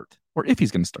to start or if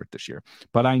he's going to start this year.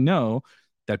 But I know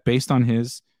that based on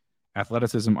his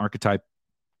athleticism, archetype,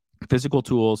 physical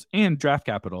tools, and draft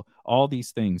capital, all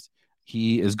these things,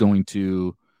 he is going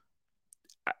to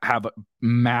have a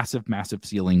massive, massive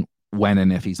ceiling when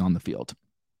and if he's on the field.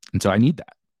 And so I need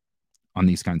that on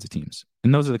these kinds of teams.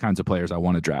 And those are the kinds of players I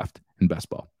want to draft in best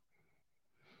ball.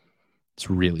 It's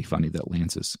really funny that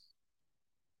Lance is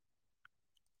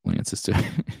too.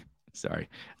 Sorry.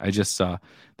 I just saw,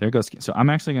 there goes. So I'm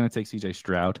actually going to take CJ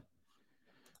Stroud.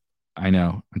 I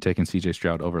know I'm taking CJ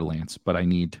Stroud over Lance, but I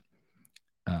need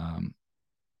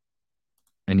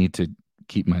to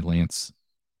keep my Lance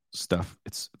stuff.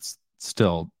 It's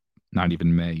still not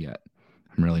even May yet.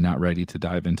 I'm really not ready to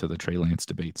dive into the Trey Lance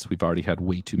debates. We've already had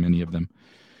way too many of them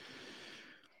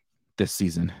this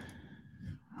season.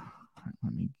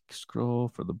 Let me scroll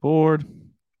for the board.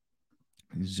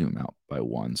 Zoom out by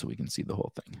 1 so we can see the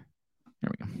whole thing.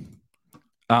 There we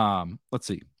go. Let's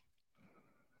see.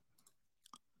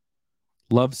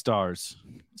 Love Stars.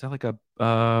 Is that like a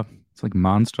it's like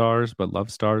Monstars, but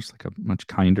Love Stars, like a much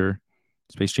kinder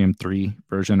Space Jam 3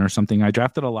 version or something. I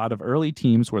drafted a lot of early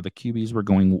teams where the QBs were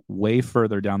going way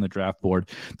further down the draft board.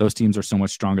 Those teams are so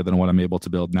much stronger than what I'm able to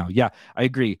build now. Yeah, I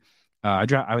agree.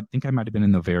 I would think I might have been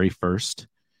in the very first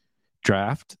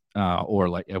draft, or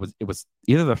like it was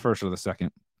either the first or the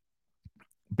second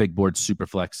big board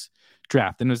SuperFlex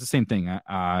draft. And it was the same thing.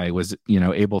 I was,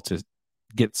 able to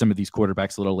get some of these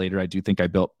quarterbacks a little later. I do think I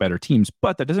built better teams,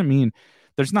 but that doesn't mean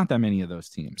there's not that many of those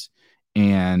teams.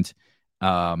 And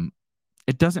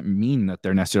it doesn't mean that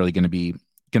they're necessarily going to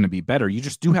be better. You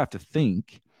just do have to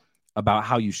think about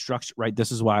how you structure, right?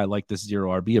 This is why I like this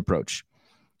 0 RB approach.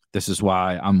 This is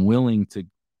why I'm willing to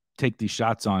take these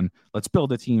shots on, let's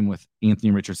build a team with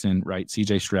Anthony Richardson, right?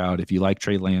 CJ Stroud, if you like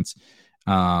Trey Lance,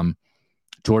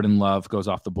 Jordan Love goes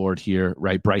off the board here,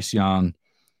 right? Bryce Young,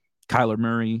 Kyler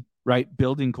Murray, right?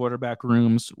 Building quarterback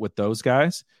rooms with those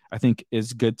guys, I think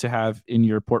is good to have in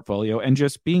your portfolio, and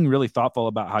just being really thoughtful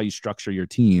about how you structure your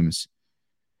teams.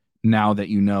 Now that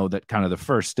you know that kind of the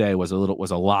first day was a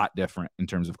lot different in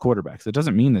terms of quarterbacks. It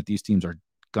doesn't mean that these teams are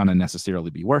going to necessarily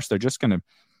be worse. They're just going to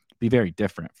be very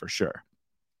different for sure.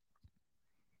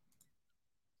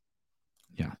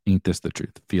 Yeah, ain't this the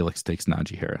truth? Felix takes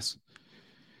Najee Harris.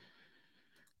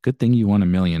 Good thing you won $1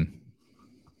 million.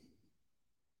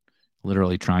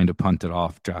 Literally trying to punt it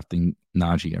off, drafting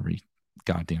Najee every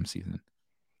goddamn season.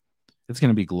 It's going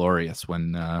to be glorious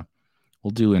when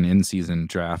we'll do an in-season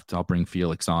draft. I'll bring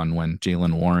Felix on when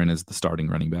Jalen Warren is the starting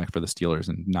running back for the Steelers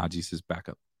and Najee's his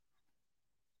backup.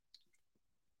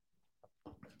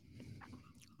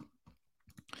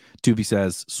 Tuvi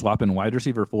says, swapping wide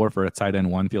receiver 4 for a tight end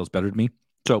 1 feels better to me.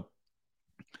 So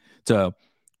it's a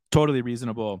totally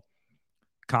reasonable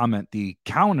comment. The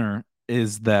counter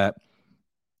is that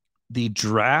the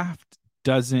draft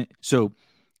doesn't. So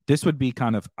this would be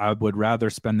kind of, I would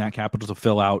rather spend that capital to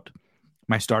fill out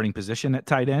my starting position at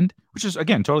tight end, which is,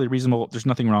 again, totally reasonable. There's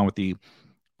nothing wrong with the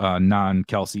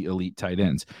non-Kelsey elite tight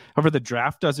ends. However, the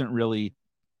draft doesn't really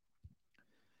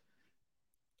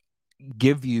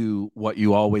give you what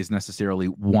you always necessarily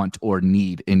want or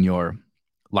need in your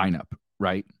lineup,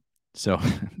 right? So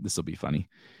this will be funny.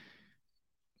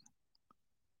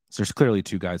 So there's clearly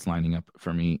 2 guys lining up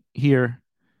for me here,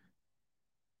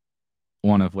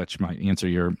 one of which might answer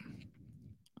your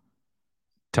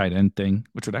tight end thing,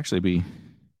 which would actually be,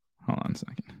 hold on a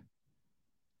second.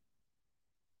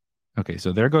 Okay,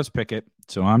 so there goes Pickett.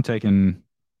 So I'm taking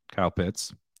Kyle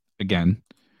Pitts again.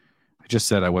 I just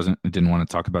said I didn't want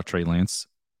to talk about Trey Lance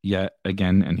yet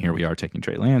again, and here we are taking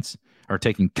Trey Lance, or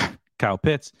taking Kyle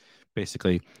Pitts,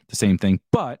 basically the same thing.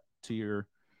 But to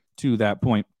that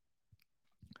point,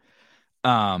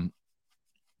 the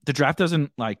draft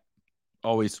doesn't like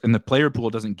always, and the player pool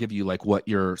doesn't give you like what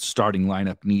your starting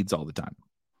lineup needs all the time,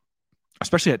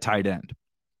 especially at tight end,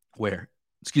 where,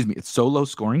 it's so low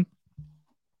scoring.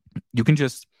 You can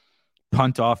just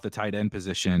punt off the tight end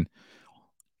position,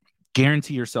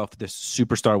 guarantee yourself this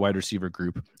superstar wide receiver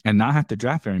group, and not have to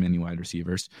draft very many wide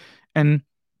receivers. And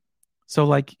so,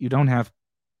 like, you don't have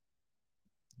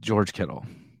George Kittle.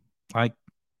 Like,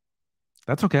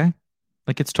 that's okay.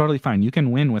 Like, it's totally fine. You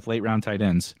can win with late round tight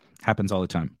ends. Happens all the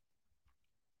time.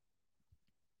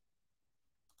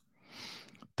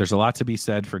 There's a lot to be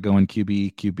said for going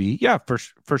QB. Yeah,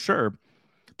 for sure.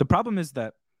 The problem is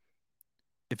that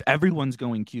if everyone's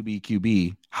going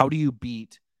QB, how do you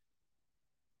beat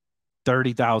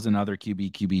 30,000 other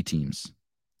QB teams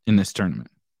in this tournament?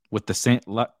 With the same,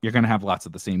 you're going to have lots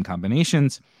of the same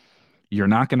combinations. You're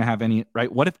not going to have any,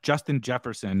 right? What if Justin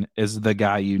Jefferson is the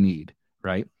guy you need,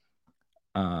 right?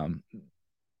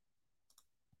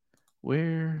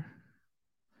 Where?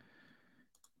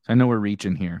 I know we're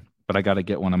reaching here, but I got to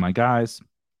get one of my guys,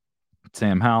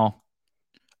 Sam Howell.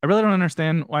 I really don't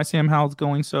understand why Sam Howell's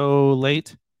going so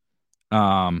late.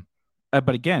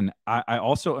 But again, I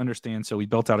also understand. So we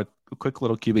built out a quick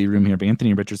little QB room here of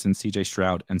Anthony Richardson, CJ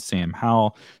Stroud, and Sam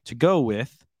Howell to go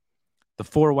with the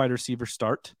 4 wide receiver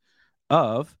start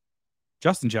of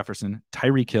Justin Jefferson,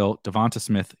 Tyreek Hill, Devonta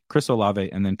Smith, Chris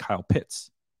Olave, and then Kyle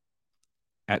Pitts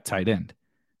at tight end.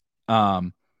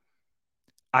 I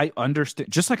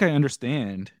understand, just like I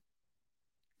understand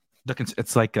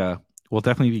it's like we'll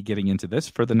definitely be getting into this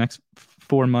for the next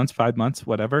 4 months, 5 months,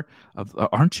 whatever.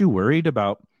 Aren't you worried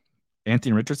about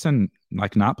Anthony Richardson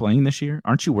like not playing this year?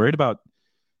 Aren't you worried about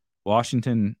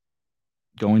Washington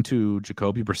going to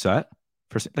Jacoby Brissett?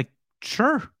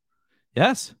 Sure.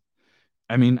 Yes.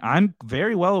 I mean, I'm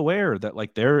very well aware that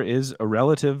like there is a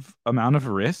relative amount of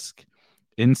risk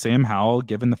in Sam Howell,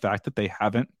 given the fact that they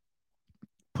haven't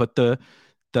put the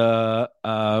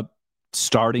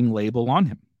starting label on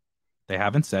him. They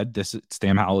haven't said this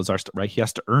Sam Howell is our right. He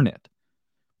has to earn it.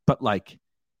 But like,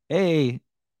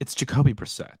 it's Jacoby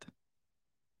Brissett.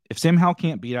 If Sam Howell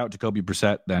can't beat out Jacoby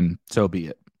Brissett, then so be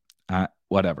it.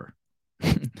 Whatever.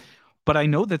 But I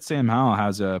know that Sam Howell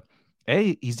has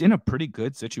he's in a pretty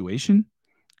good situation.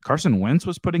 Carson Wentz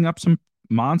was putting up some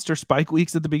monster spike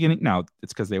weeks at the beginning. Now,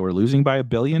 it's because they were losing by $1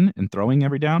 billion and throwing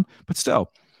every down, but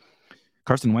still,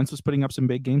 Carson Wentz was putting up some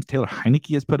big games. Taylor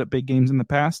Heineke has put up big games in the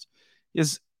past.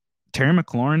 Is Terry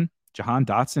McLaurin, Jahan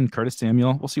Dotson, Curtis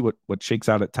Samuel. We'll see what shakes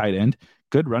out at tight end.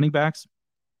 Good running backs.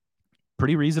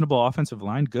 Pretty reasonable offensive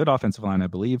line. Good offensive line, I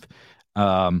believe.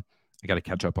 I got to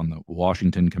catch up on the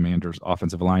Washington Commanders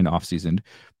offensive line offseason.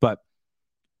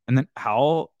 And then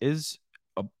Howell is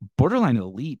a borderline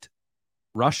elite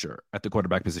rusher at the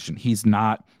quarterback position. He's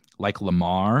not like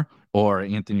Lamar or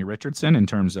Anthony Richardson in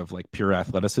terms of like pure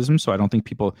athleticism. So I don't think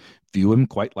people view him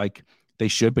quite like they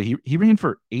should, but he ran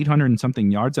for 800 and something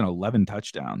yards and 11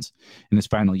 touchdowns in his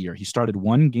final year. He started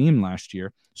one game last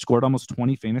year, scored almost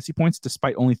 20 fantasy points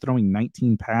despite only throwing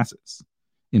 19 passes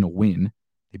in a win.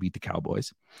 They beat the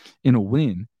Cowboys in a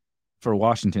win for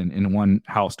Washington in one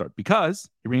Howell start because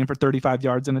he ran for 35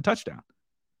 yards and a touchdown.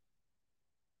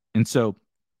 And so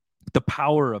the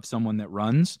power of someone that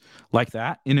runs like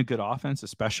that in a good offense,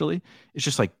 especially, it's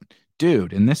just like,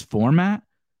 dude, in this format,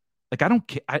 like I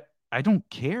don't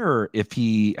care if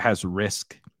he has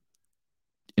risk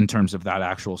in terms of that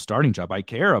actual starting job. I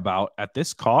care about at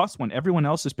this cost when everyone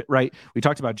else is right. We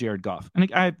talked about Jared Goff, and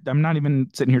I'm not even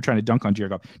sitting here trying to dunk on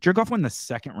Jared Goff. Jared Goff won the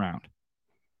second round.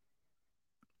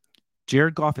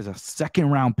 Jared Goff is a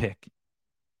second-round pick.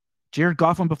 Jared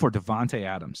Goff went before Devontae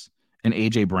Adams and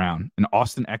A.J. Brown and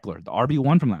Austin Eckler, the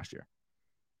RB1 from last year,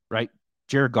 right?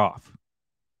 Jared Goff,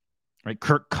 right?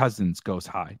 Kirk Cousins goes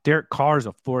high. Derek Carr is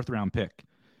a fourth-round pick.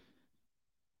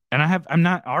 And I'm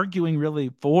not arguing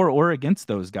really for or against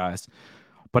those guys.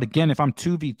 But again, if I'm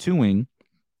 2v2ing,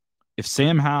 if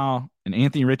Sam Howell and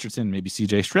Anthony Richardson, maybe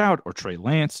CJ Stroud or Trey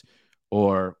Lance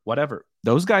or whatever,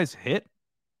 those guys hit,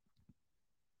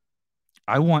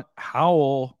 I want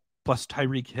Howell plus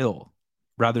Tyreek Hill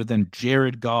rather than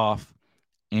Jared Goff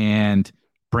and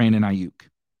Brandon Ayuk.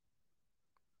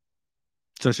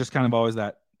 So it's just kind of always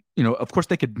that, of course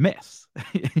they could miss.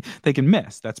 They can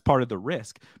miss. That's part of the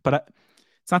risk. But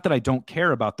it's not that I don't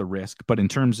care about the risk, but in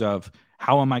terms of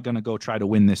how am I going to go try to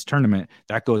win this tournament,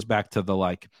 that goes back to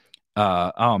the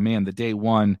the day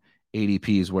one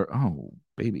ADPs were, oh,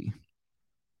 baby.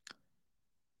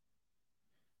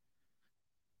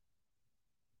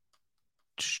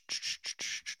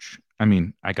 I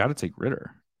mean, I got to take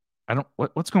Ritter.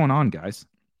 What's going on, guys?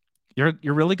 You're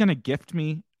really going to gift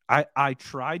me? I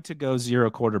tried to go zero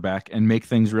quarterback and make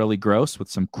things really gross with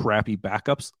some crappy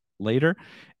backups later,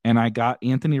 and I got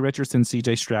Anthony Richardson,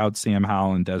 CJ Stroud, Sam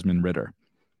Howell, and Desmond Ritter,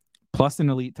 plus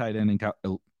an elite tight end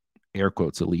and air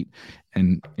quotes elite,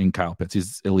 and in Kyle Pitts.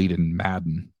 He's elite in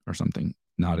Madden or something,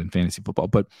 not in fantasy football,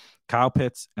 but Kyle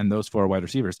Pitts and those four wide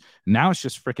receivers. Now it's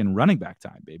just freaking running back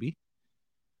time, baby.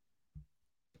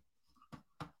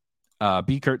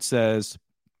 B. Kurt says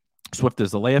Swift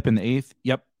is the layup in the 8th.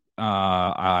 Yep.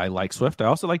 I like Swift. I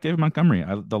also like David Montgomery.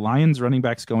 The Lions running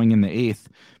backs going in the 8th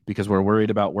because we're worried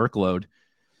about workload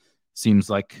seems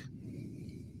like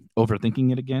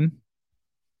overthinking it again.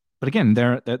 But again,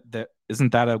 that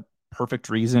isn't that a perfect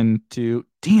reason to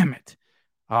damn it.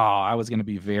 Oh, I was going to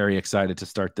be very excited to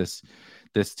start this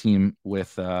team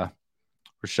with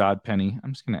Rashad Penny.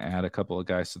 I'm just going to add a couple of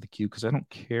guys to the queue because I don't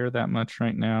care that much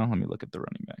right now. Let me look at the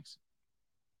running backs.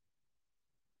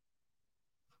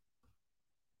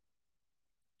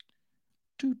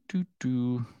 I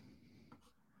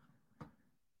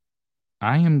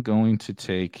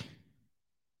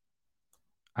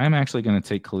am actually going to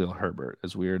take Khalil Herbert,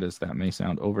 as weird as that may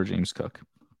sound, over James Cook.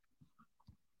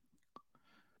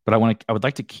 But I would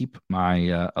like to keep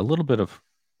my a little bit of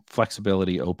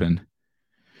flexibility open.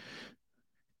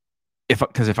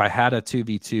 Because if I had a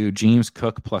 2v2, James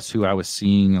Cook plus who I was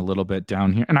seeing a little bit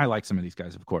down here, and I like some of these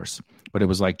guys, of course, but it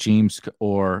was like James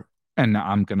and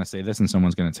I'm going to say this and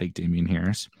someone's going to take Damian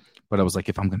Harris, but I was like,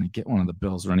 if I'm going to get one of the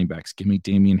Bills running backs, give me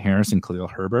Damian Harris and Khalil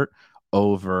Herbert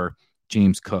over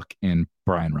James Cook and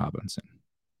Brian Robinson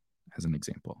as an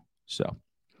example. So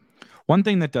one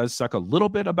thing that does suck a little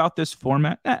bit about this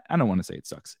format, I don't want to say it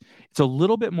sucks. It's a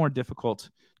little bit more difficult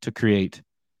to create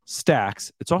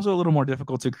stacks. It's also a little more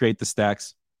difficult to create the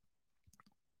stacks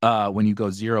when you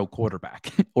go zero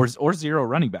quarterback or zero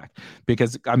running back,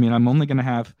 because I mean, I'm only going to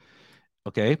have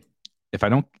Okay. If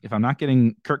I'm not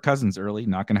getting Kirk Cousins early,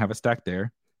 not going to have a stack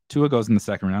there. Tua goes in the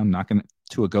second round.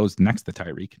 Tua goes next to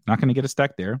Tyreek. Not going to get a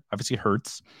stack there. Obviously,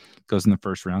 Hurts goes in the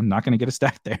first round. Not going to get a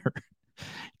stack there.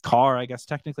 Carr, I guess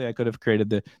technically I could have created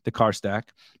the Carr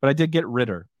stack, but I did get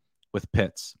Ritter with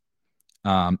Pitts.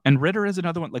 And Ritter is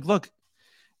another one. Like, look,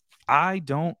 I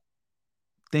don't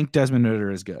think Desmond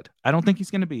Ritter is good. I don't think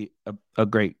he's going to be a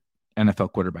great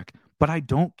NFL quarterback, but I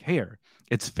don't care.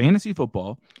 It's fantasy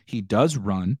football. He does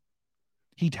run.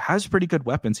 He has pretty good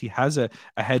weapons. He has a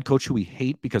head coach who we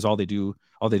hate because all they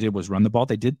did was run the ball.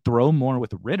 They did throw more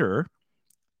with Ritter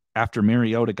after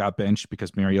Mariota got benched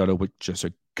because Mariota was just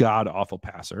a god awful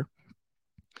passer.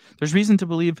 There's reason to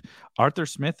believe Arthur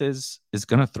Smith is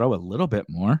going to throw a little bit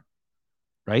more,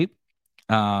 right?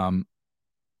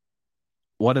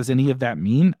 What does any of that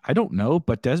mean? I don't know,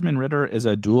 but Desmond Ritter is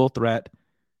a dual threat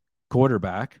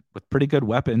quarterback with pretty good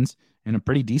weapons and a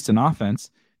pretty decent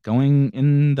offense going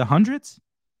in the hundreds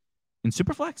in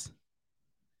Superflex.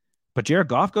 But Jared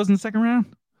Goff goes in the second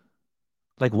round?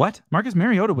 Like what? Marcus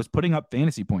Mariota was putting up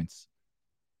fantasy points.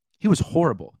 He was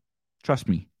horrible. Trust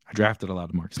me, I drafted a lot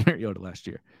of Marcus Mariota last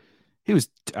year.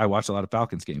 I watched a lot of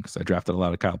Falcons games because I drafted a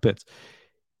lot of Kyle Pitts.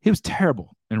 He was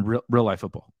terrible in real life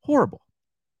football. Horrible.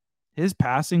 His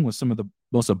passing was some of the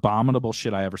most abominable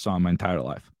shit I ever saw in my entire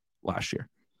life last year.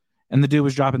 And the dude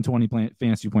was dropping 20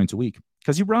 fantasy points a week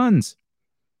because he runs.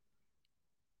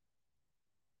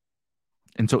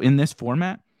 And so in this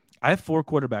format, I have 4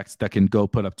 quarterbacks that can go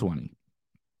put up 20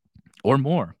 or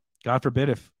more. God forbid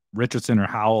if Richardson or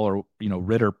Howell or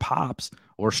Ritter pops,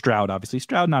 or Stroud. Obviously,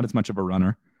 Stroud not as much of a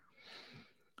runner,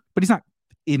 but he's not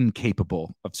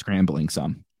incapable of scrambling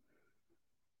some.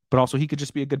 But also he could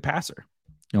just be a good passer.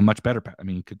 Much better. I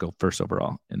mean, he could go first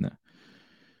overall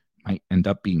might end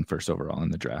up being first overall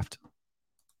in the draft.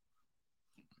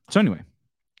 So anyway,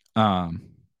 let's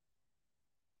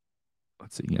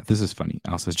see. Yeah, this is funny.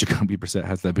 Al says Jacoby Brissett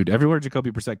has that boot. Everywhere Jacoby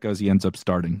Brissett goes, he ends up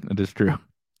starting. That is true.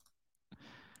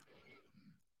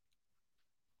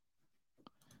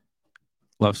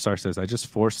 Love Star says, I just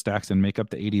force stacks and make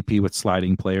up the ADP with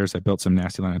sliding players. I built some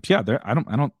nasty lineups. Yeah, I don't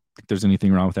think there's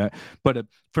anything wrong with that. But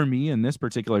for me in this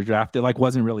particular draft, it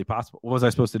wasn't really possible. What was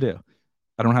I supposed to do?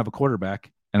 I don't have a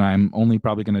quarterback, and I'm only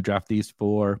probably going to draft these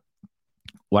for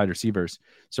wide receivers.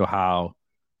 So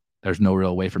there's no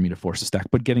real way for me to force a stack.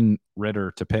 But getting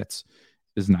Ritter to Pitts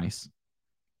is nice.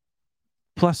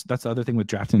 Plus, that's the other thing with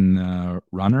drafting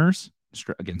runners.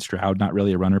 Again, Stroud, not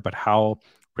really a runner, but Howell,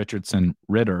 Richardson,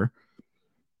 Ritter.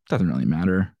 Doesn't really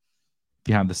matter if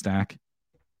you have the stack.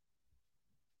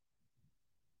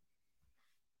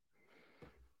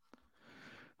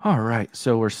 All right.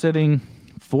 So we're sitting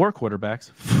 4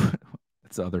 quarterbacks.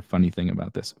 That's the other funny thing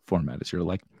about this format is you're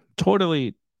like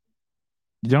totally,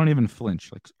 you don't even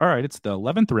flinch. Like, all right, it's the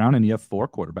 11th round and you have 4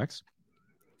 quarterbacks.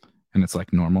 And it's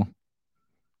like normal.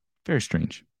 Very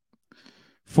strange.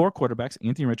 4 quarterbacks,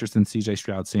 Anthony Richardson, CJ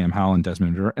Stroud, Sam Howell, and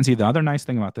Desmond Ritter. And see, the other nice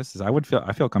thing about this is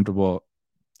I feel comfortable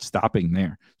stopping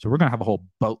there. So we're going to have a whole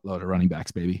boatload of running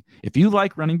backs, baby. If you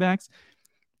like running backs,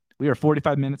 we are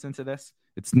 45 minutes into this.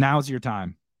 Now's your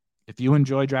time. If you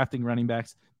enjoy drafting running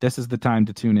backs, this is the time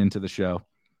to tune into the show.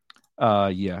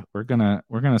 Yeah, we're gonna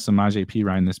Samaje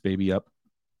Perine this baby up.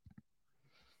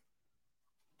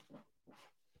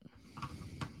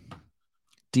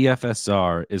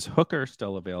 DFSR, is Hooker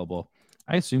still available?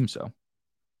 I assume so.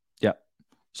 Yeah.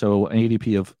 So an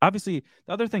ADP of, obviously,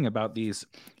 the other thing about these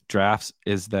drafts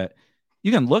is that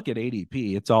you can look at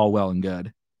ADP. It's all well and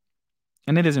good.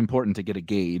 And it is important to get a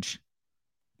gauge.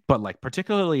 But like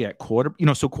particularly at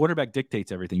so quarterback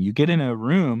dictates everything. You get in a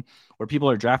room where people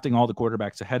are drafting all the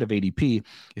quarterbacks ahead of ADP.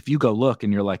 If you go look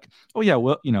and you're like, oh yeah,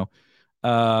 well,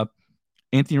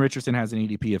 Anthony Richardson has an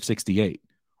ADP of 68.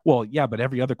 Well, yeah, but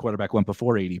every other quarterback went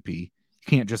before ADP. You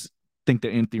can't just think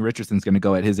that Anthony Richardson's going to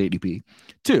go at his ADP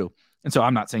too. And so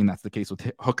I'm not saying that's the case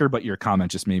with Hooker, but your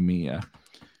comment just made me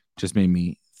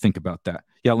think about that.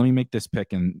 Yeah, let me make this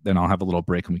pick and then I'll have a little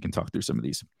break and we can talk through some of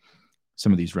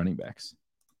these running backs.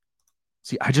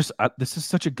 See, this is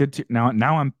such a good now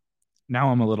I'm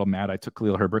a little mad I took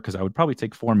Khalil Herbert because I would probably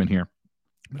take Foreman here.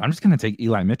 But I'm just going to take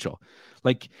Eli Mitchell.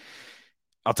 Like,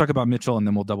 I'll talk about Mitchell and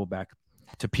then we'll double back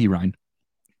to Perine.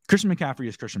 Christian McCaffrey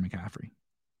is Christian McCaffrey.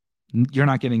 You're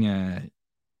not getting a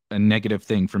negative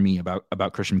thing from me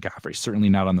about Christian McCaffrey, certainly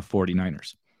not on the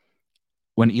 49ers.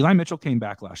 When Eli Mitchell came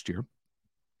back last year,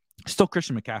 still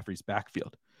Christian McCaffrey's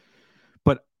backfield.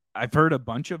 But I've heard a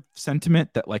bunch of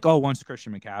sentiment that like, oh, once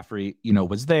Christian McCaffrey,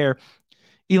 was there,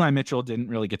 Eli Mitchell didn't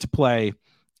really get to play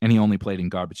and he only played in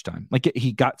garbage time. Like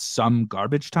he got some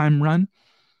garbage time run,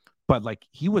 but like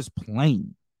he was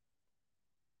playing.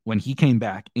 when he came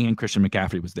back and Christian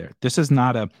McCaffrey was there. This is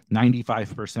not a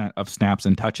 95% of snaps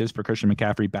and touches for Christian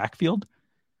McCaffrey backfield.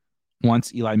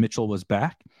 Once Eli Mitchell was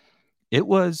back, it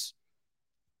was,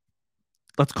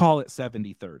 let's call it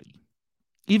 70-30.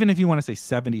 Even if you want to say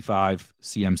 75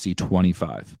 CMC,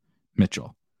 25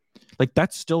 Mitchell. Like,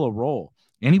 that's still a role.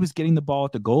 And he was getting the ball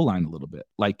at the goal line a little bit.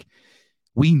 Like,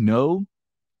 we know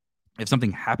if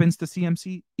something happens to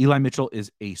CMC, Eli Mitchell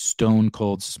is a stone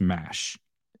cold smash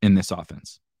in this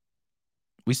offense.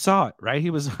 We saw it, right? He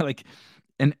was like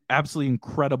an absolutely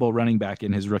incredible running back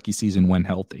in his rookie season when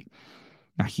healthy.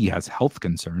 Now, he has health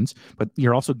concerns, but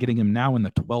you're also getting him now in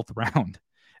the 12th round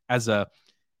as a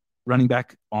running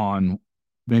back on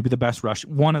maybe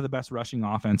one of the best rushing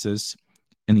offenses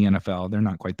in the NFL. They're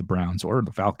not quite the Browns or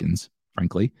the Falcons,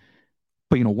 frankly.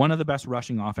 But, one of the best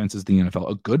rushing offenses in the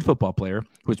NFL, a good football player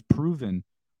who has proven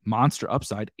monster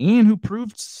upside and who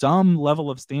proved some level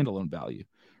of standalone value,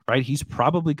 right? He's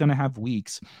probably going to have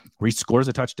weeks where he scores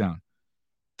a touchdown,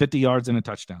 50 yards and a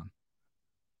touchdown,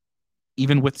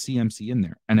 even with CMC in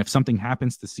there. And if something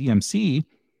happens to CMC,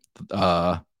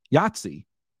 Yahtzee,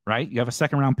 right? You have a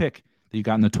second round pick that you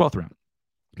got in the 12th round.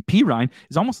 P. Ryan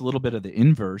is almost a little bit of the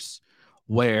inverse,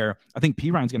 where I think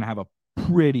P. Ryan's going to have a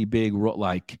pretty big role.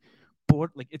 I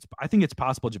think it's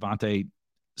possible Javonte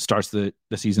starts the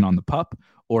season on the pup,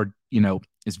 or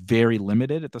is very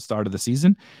limited at the start of the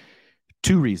season.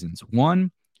 Two reasons.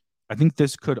 One, I think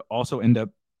this could also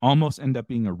almost end up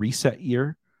being a reset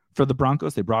year for the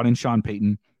Broncos. They brought in Sean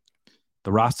Payton.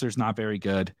 The roster's not very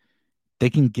good. They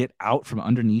can get out from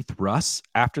underneath Russ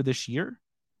after this year.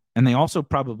 And they also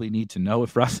probably need to know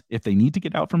if they need to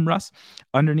get out from Russ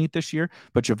underneath this year.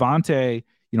 But Javonte,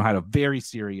 had a very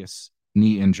serious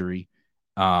knee injury.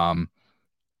 And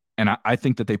I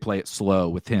think that they play it slow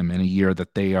with him in a year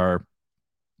that they are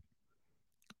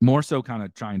more so kind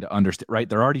of trying to understand, right?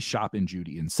 They're already shopping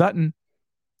Judy and Sutton.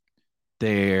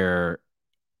 They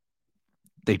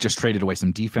just traded away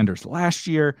some defenders last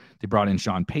year. They brought in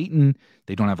Sean Payton.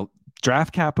 They don't have a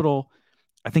draft capital.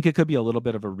 I think it could be a little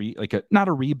bit of not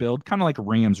a rebuild, kind of like a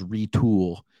Rams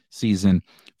retool season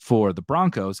for the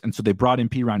Broncos. And so they brought in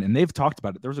P. Ryan, and they've talked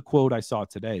about it. There was a quote I saw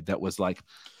today that was like,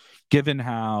 given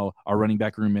how our running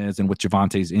back room is and with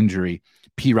Javonte's injury,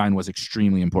 P. Ryan was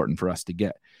extremely important for us to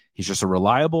get. He's just a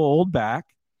reliable old back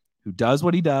who does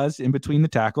what he does in between the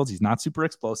tackles. He's not super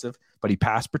explosive, but he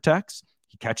pass protects.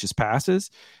 He catches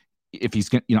passes. If he's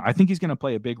going, I think he's going to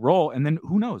play a big role. And then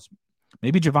who knows?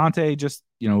 Maybe Javonte just,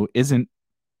 isn't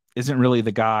really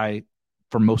the guy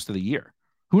for most of the year.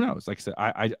 Who knows? Like I said,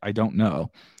 I don't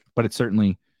know, but it's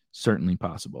certainly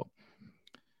possible.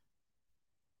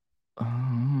 All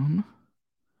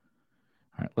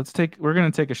right, we're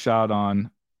going to take a shot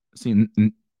on seeing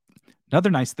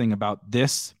another nice thing about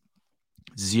this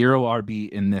zero RB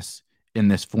in this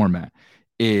format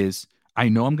is I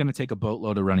know I'm going to take a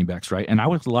boatload of running backs, right? And I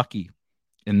was lucky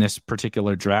in this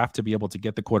particular draft to be able to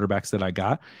get the quarterbacks that I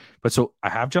got. But so I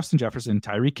have Justin Jefferson,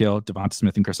 Tyreek Hill, Devonta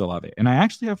Smith, and Chris Olave. And I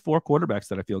actually have 4 quarterbacks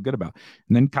that I feel good about.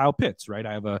 And then Kyle Pitts, right?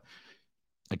 I have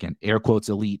again, air quotes,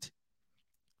 elite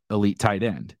tight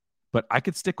end. But I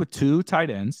could stick with 2 tight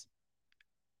ends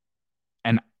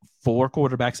and 4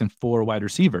 quarterbacks and 4 wide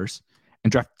receivers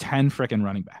and draft 10 freaking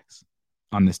running backs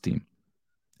on this team.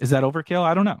 Is that overkill?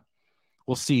 I don't know.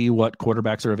 We'll see what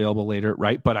quarterbacks are available later,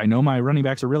 right? But I know my running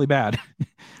backs are really bad.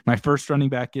 My first running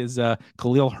back is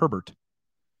Khalil Herbert.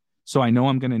 So I know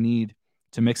I'm going to need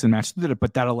to mix and match through it,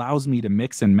 but that allows me to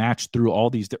mix and match through all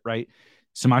these, right?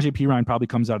 Samaje Perine probably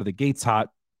comes out of the gates hot.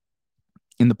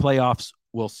 In the playoffs,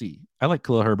 we'll see. I like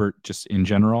Khalil Herbert just in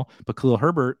general, but Khalil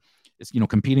Herbert is,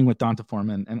 competing with Donta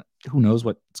Foreman, and who knows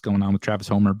what's going on with Travis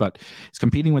Homer, but he's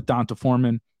competing with Donta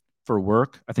Foreman for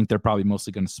work. I think they're probably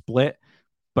mostly going to split.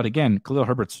 But again, Khalil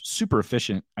Herbert's super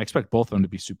efficient. I expect both of them to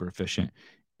be super efficient.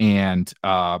 And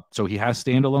so he has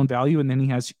standalone value, and then he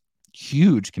has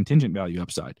huge contingent value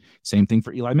upside. Same thing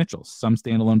for Eli Mitchell. Some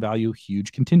standalone value,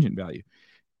 huge contingent value.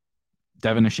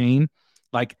 Devin Achane,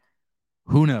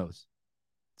 who knows?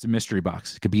 It's a mystery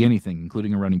box. It could be anything,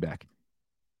 including a running back.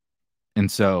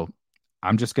 And so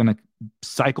I'm just going to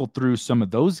cycle through some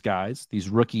of those guys, these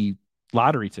rookie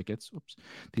lottery tickets.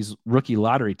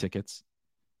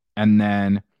 And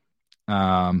then,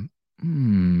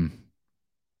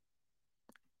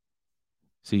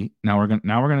 see, now we're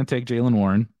gonna take Jaylen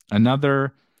Warren.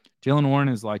 Jaylen Warren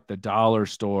is like the dollar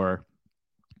store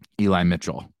Eli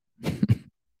Mitchell.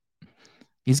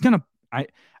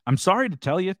 I'm sorry to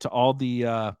tell you, to all the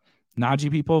Najee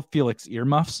people, Felix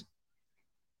earmuffs.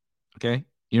 Okay,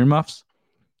 earmuffs.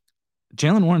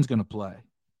 Jaylen Warren's gonna play.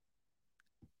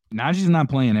 Najee's not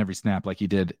playing every snap like he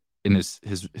did in his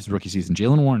rookie season.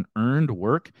 Jaylen Warren earned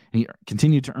work, and he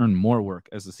continued to earn more work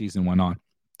as the season went on.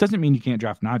 Doesn't mean you can't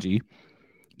draft Najee.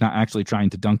 Not actually trying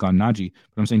to dunk on Najee,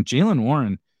 but I'm saying Jaylen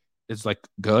Warren is like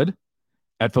good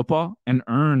at football and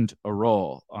earned a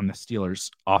role on the Steelers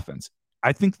offense.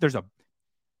 I think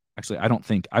I don't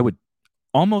think, I would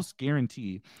almost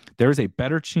guarantee there is a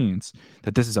better chance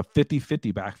that this is a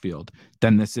 50-50 backfield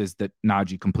than this is that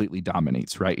Najee completely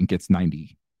dominates, right, and gets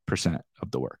 90%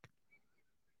 of the work.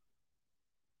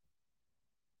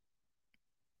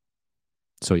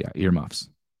 So yeah, earmuffs.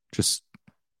 Just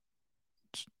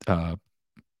timestamp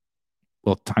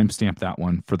that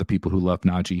one for the people who love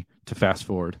Najee to fast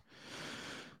forward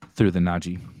through the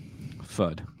Najee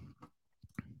FUD.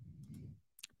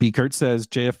 B. Kurt says,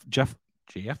 Jeff.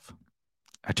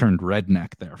 I turned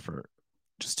redneck there for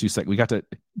just 2 seconds. We got to,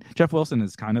 Jeff Wilson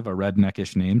is kind of a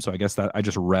redneckish name. So I guess that I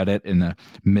just read it in the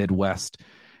Midwest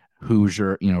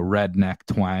Hoosier, redneck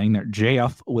twang there.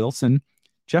 Jeff Wilson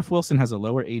has a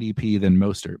lower ADP than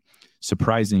Mostert.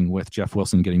 Surprising with Jeff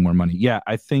Wilson getting more money. Yeah,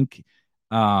 I think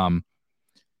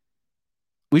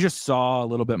we just saw a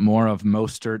little bit more of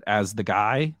Mostert as the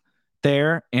guy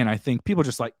there. And I think people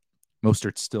just like,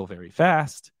 Mostert's still very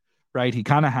fast, right? He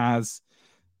kind of has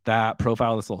that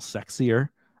profile that's a little sexier.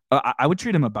 I would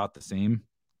treat him about the same.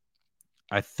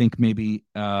 I think maybe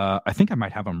I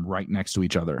might have them right next to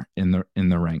each other in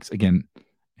the ranks. Again,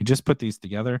 I just put these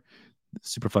together.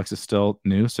 SuperFlex is still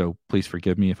new, so please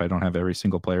forgive me if I don't have every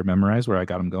single player memorized where I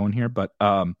got them going here. But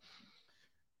I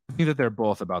think that they're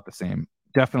both about the same.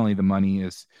 Definitely the money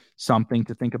is something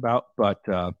to think about, but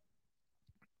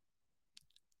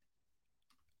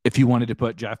if you wanted to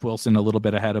put Jeff Wilson a little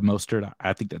bit ahead of Mostert,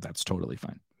 I think that that's totally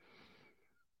fine.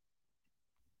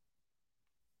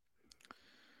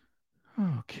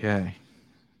 Okay.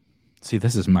 See,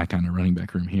 this is my kind of running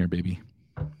back room here, baby.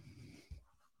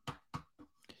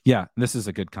 Yeah, this is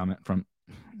a good comment from,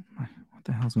 what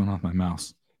the hell's going on with my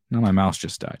mouse? Now my mouse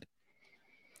just died.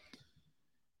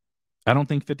 I don't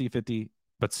think 50-50,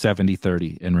 but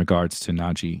 70-30 in regards to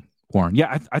Najee Warren.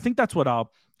 Yeah, I think that's what I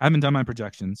haven't done my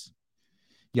projections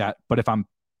yet, but if I'm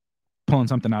pulling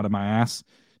something out of my ass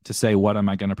to say what am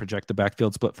I going to project the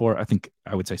backfield split for, I think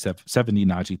I would say 70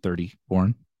 Najee, 30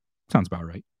 Warren. Sounds about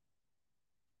right.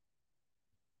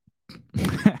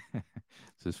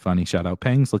 This is funny. Shout out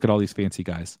Pangs. Look at all these fancy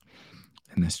guys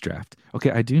in this draft.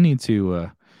 Okay, I do need to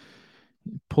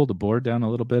pull the board down a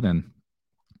little bit and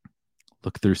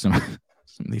look through some of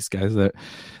these guys that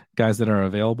are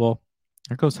available.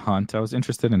 There goes Hunt. I was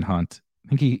interested in Hunt.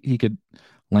 I think he could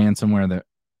land somewhere that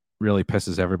really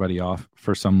pisses everybody off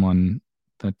for someone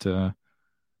that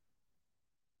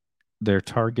they're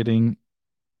targeting.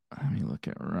 Let me look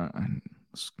at run.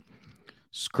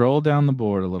 Scroll down the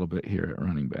board a little bit here at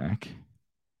running back.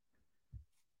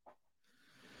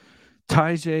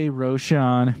 Tyjae,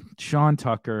 Roschon, Sean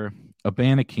Tucker,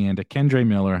 Abanikanda, Kendre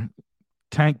Miller,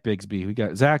 Tank Bigsby. We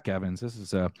got Zach Evans. This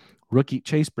is a rookie,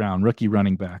 Chase Brown, rookie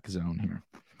running back zone here.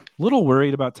 A little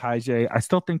worried about Tyjae. I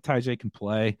still think Tyjae can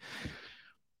play.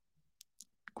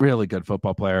 Really good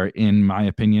football player, in my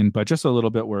opinion, but just a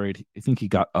little bit worried. I think he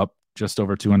got up just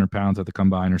over 200 pounds at the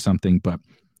combine or something, but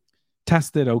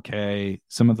tested okay.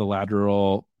 Some of the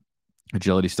lateral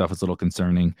agility stuff is a little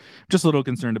concerning. Just a little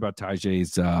concerned about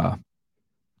Tyjae's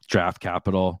draft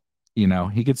capital. He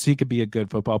could be a good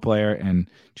football player and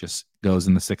just goes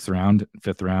in the 6th round,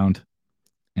 5th round,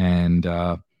 and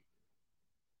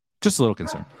just a little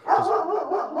concerned.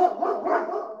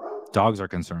 Dogs are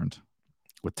concerned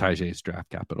with Tyjae's draft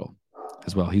capital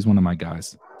as well. He's one of my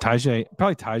guys.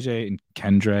 Tyjae and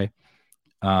Kendre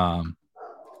are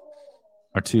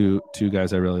two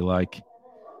guys I really like.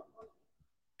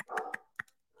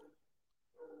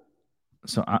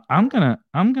 So I'm gonna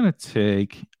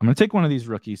take one of these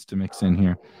rookies to mix in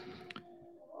here.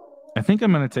 I think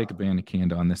I'm gonna take a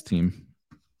Abanikanda on this team.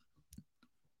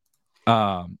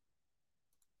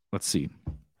 Let's see.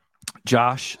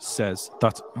 Josh says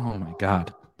thoughts. Oh my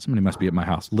God, somebody must be at my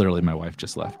house. Literally, my wife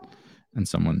just left, and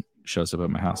someone shows up at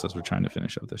my house as we're trying to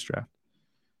finish up this draft.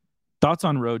 Thoughts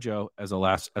on Rojo as a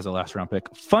last round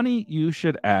pick? Funny you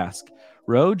should ask.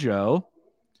 Rojo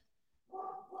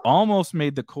almost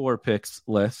made the core picks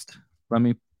list. Let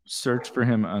me search for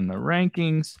him on the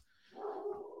rankings.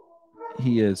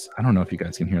 He is, I don't know if you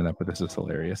guys can hear that, but this is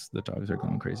hilarious. The dogs are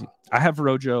going crazy. I have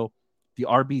Rojo, the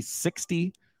RB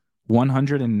 60,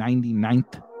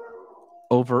 199th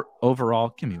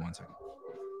overall. Give me 1 second.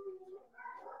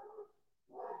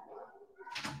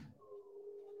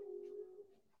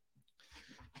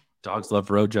 Dogs love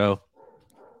Rojo.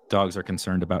 dogs are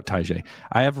concerned about Tajay.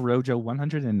 I have Rojo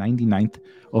 199th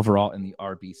overall in the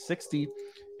RB60.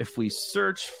 If we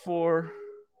search for,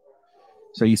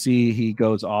 so you see he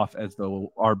goes off as the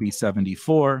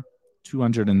RB74,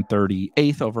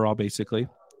 238th overall, basically.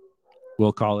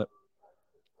 We'll call it.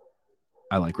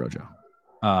 I like Rojo.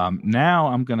 Now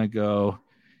I'm going to go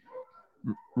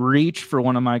reach for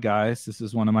one of my guys. This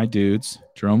is one of my dudes,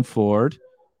 Jerome Ford,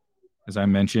 as I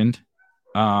mentioned.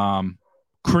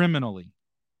 Criminally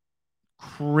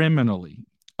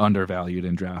undervalued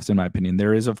in drafts, in my opinion.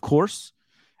 There is, of course,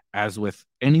 as with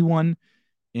anyone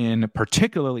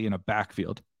particularly in a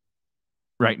backfield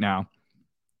right now,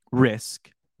 risk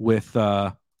with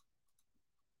the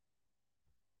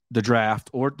draft,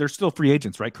 or there's still free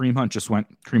agents, right? Kareem Hunt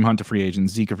to free agent,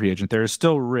 Zeke a free agent. There is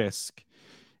still risk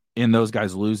in those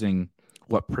guys losing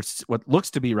what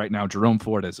looks to be right now Jerome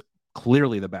Ford as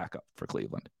clearly the backup for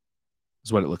Cleveland,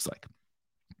 is what it looks like.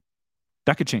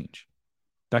 That could change.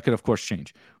 That could, of course,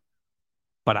 change.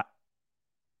 But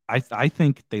I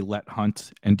think they let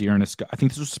Hunt and Dearness go. I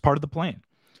think this was part of the plan.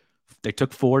 They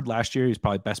took Ford last year. He's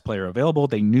probably best player available.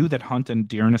 They knew that Hunt and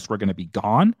Dearness were going to be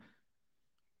gone.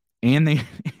 And they're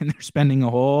spending a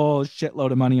whole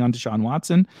shitload of money on Deshaun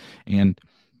Watson and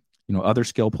other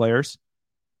skill players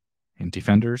and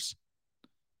defenders.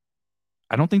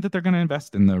 I don't think that they're going to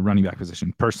invest in the running back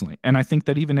position personally. And I think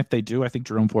that even if they do, I think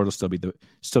Jerome Ford will still be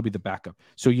the backup.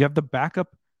 So you have the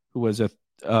backup who was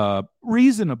a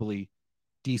reasonably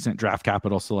decent draft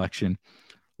capital selection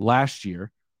last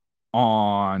year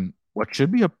on what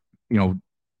should be a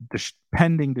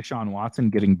pending Deshaun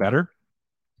Watson getting better.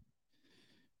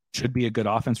 Should be a good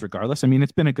offense regardless. I mean,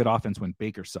 it's been a good offense when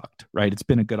Baker sucked, right? It's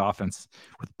been a good offense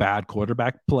with bad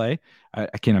quarterback play.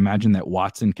 I can't imagine that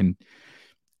Watson can.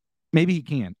 Maybe he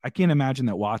can. I can't imagine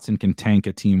that Watson can tank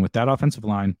a team with that offensive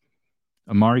line.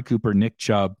 Amari Cooper, Nick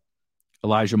Chubb,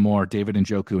 Elijah Moore, David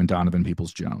Njoku, and Donovan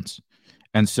Peoples-Jones.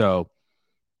 And so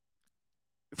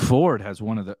Ford has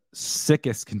one of the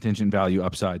sickest contingent value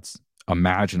upsides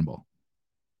imaginable.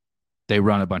 They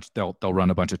run a bunch. They'll run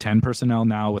a bunch of 10 personnel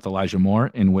now with Elijah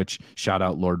Moore, in which, shout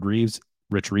out Lord Reeves,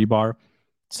 Rich Rebar,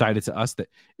 cited to us that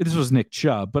this was Nick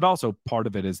Chubb, but also part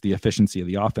of it is the efficiency of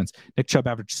the offense. Nick Chubb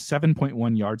averaged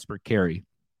 7.1 yards per carry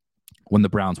when the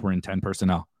Browns were in 10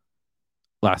 personnel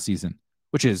last season,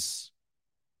 which is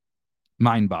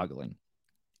mind-boggling.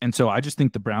 And so I just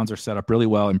think the Browns are set up really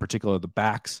well, in particular the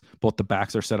backs. Both the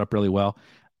backs are set up really well.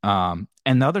 And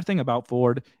the other thing about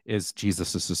Ford is,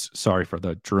 Jesus, this is sorry for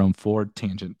the Jerome Ford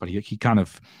tangent, but he kind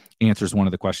of answers one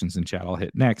of the questions in chat I'll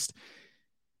hit next.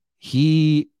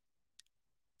 He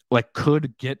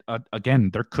could get again,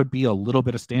 there could be a little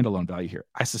bit of standalone value here.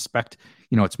 I suspect,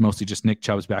 it's mostly just Nick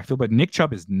Chubb's backfield, but Nick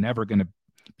Chubb is never going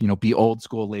to, be old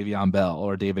school Le'Veon Bell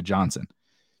or David Johnson.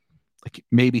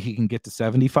 Maybe he can get to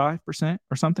 75%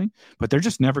 or something, but they're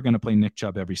just never going to play Nick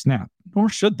Chubb every snap, nor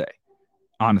should they,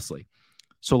 honestly.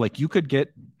 So you could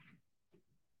get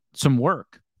some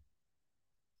work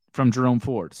from Jerome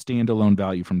Ford, standalone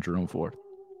value from Jerome Ford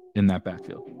in that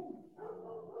backfield.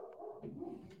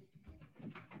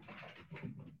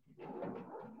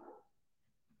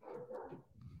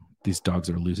 These dogs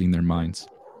are losing their minds.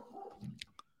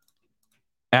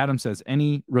 Adam says,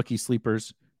 any rookie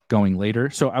sleepers going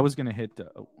later? So I was going to hit,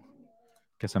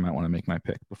 guess I might want to make my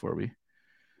pick before we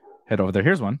head over there.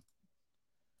 Here's one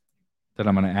that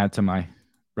I'm going to add to my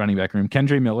running back room.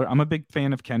 Kendre Miller. I'm a big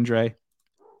fan of Kendre.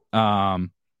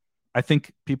 I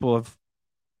think people have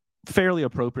fairly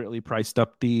appropriately priced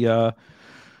up the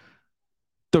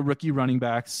rookie running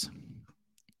backs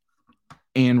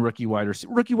and rookie wide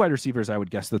receivers. I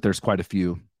would guess that there's quite a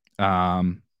few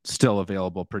still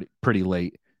available pretty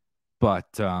late,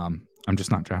 but I'm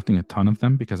just not drafting a ton of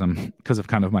them because of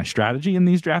kind of my strategy in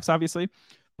these drafts, obviously.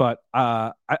 But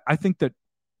I think that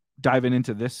diving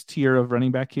into this tier of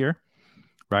running back here,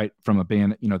 right, from the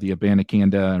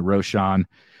Abanikanda, Roshan,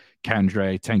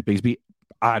 Kendre, Tank Bigsby,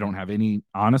 I don't have any,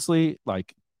 honestly,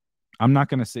 I'm not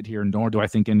going to sit here, nor do I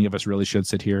think any of us really should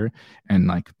sit here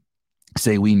and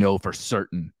say we know for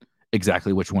certain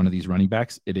exactly which one of these running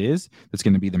backs it is that's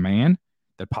going to be the man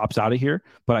that pops out of here.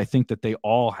 But I think that they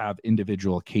all have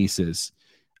individual cases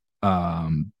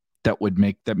that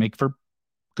make for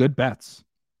good bets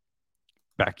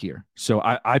back here. So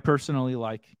I personally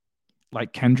like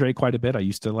Kendre quite a bit. I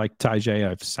used to like Tajay.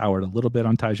 I've soured a little bit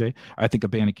on Tajay. I think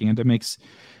Abanikanda makes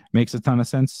a ton of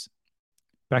sense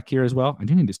back here as well. I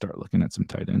do need to start looking at some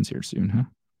tight ends here soon, huh?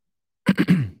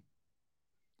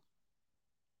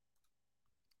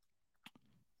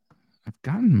 I've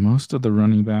gotten most of the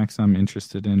running backs I'm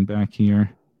interested in back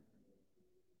here.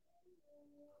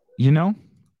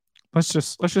 Let's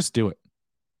just do it.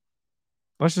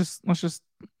 let's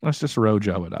just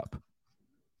Rojo it up.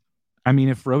 I mean,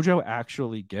 if Rojo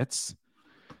actually gets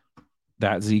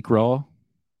that Zeke role,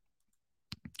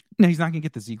 no, he's not going to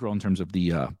get the Zeke role in terms of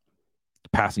the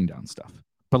passing down stuff.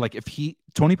 But like if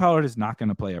Tony Pollard is not going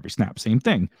to play every snap, same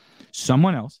thing.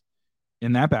 Someone else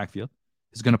in that backfield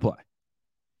is going to play.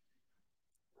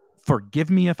 Forgive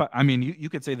me if I mean, you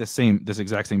could say this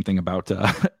exact same thing about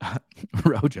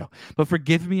Rojo, but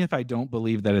forgive me if I don't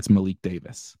believe that it's Malik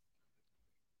Davis.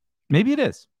 Maybe it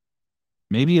is.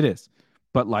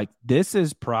 But like, this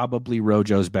is probably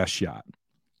Rojo's best shot.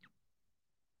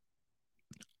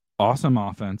 Awesome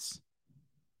offense.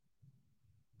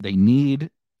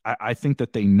 I think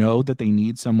that they know that they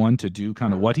need someone to do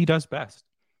kind of what he does best.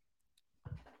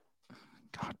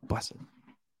 God bless him.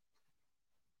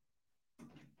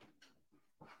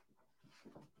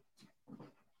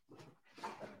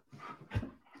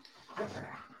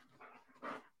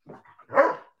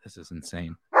 This is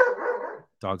insane.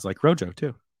 Dogs like Rojo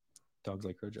too.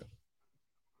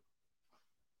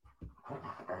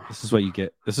 This is what you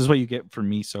get from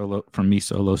me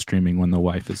solo streaming when the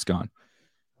wife is gone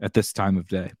at this time of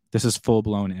day. This is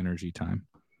full-blown energy time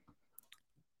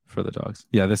for the dogs.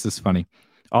 Yeah, this is funny.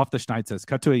 Off the Schneid says,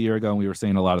 cut to a year ago, and we were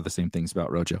saying a lot of the same things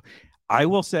about Rojo. I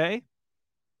will say,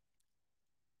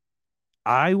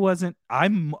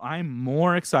 I'm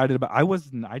more excited about,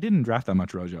 I didn't draft that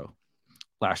much Rojo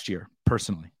last year,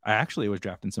 personally. I actually was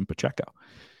drafting some Pacheco.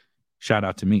 Shout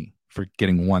out to me for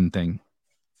getting one thing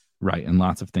right and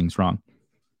lots of things wrong.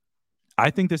 I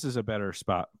think this is a better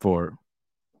spot for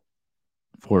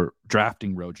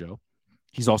drafting Rojo.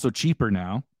 He's also cheaper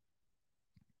now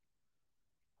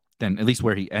than at least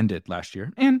where he ended last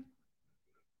year. And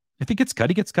if he gets cut,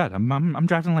 he gets cut. I'm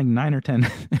drafting like 9 or 10.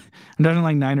 I'm drafting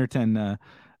like 9 or 10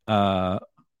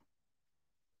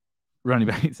 running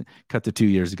backs cut to 2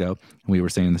 years ago. We were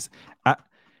saying this.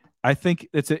 I think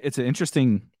it's an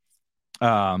interesting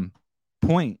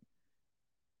point.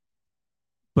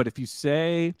 But if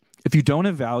you don't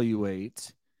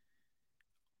evaluate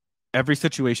every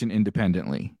situation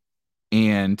independently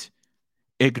and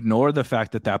ignore the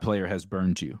fact that player has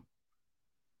burned you,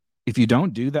 if you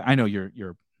don't do that, I know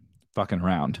you're fucking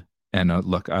around. And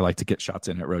look, I like to get shots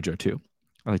in at Rojo too.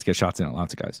 I like to get shots in at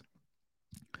lots of guys.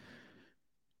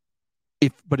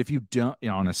 But if you don't,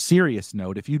 on a serious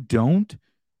note, if you don't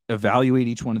evaluate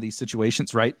each one of these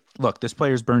situations, right? Look, this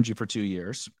player's burned you for 2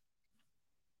 years.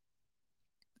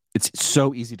 It's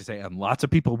so easy to say, and lots of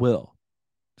people will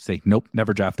say, nope,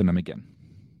 never drafting him again.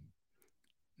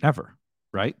 Never,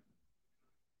 right?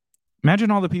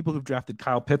 Imagine all the people who've drafted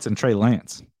Kyle Pitts and Trey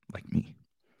Lance, like me.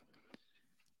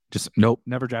 Just, nope,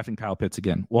 never drafting Kyle Pitts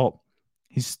again. Well,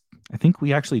 I think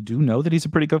we actually do know that he's a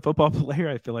pretty good football player.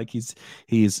 I feel like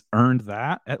he's earned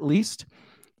that at least.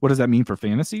 What does that mean for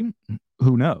fantasy?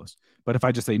 Who knows? But if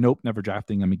I just say, nope, never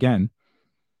drafting him again,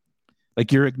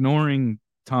 like you're ignoring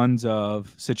tons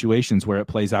of situations where it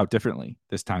plays out differently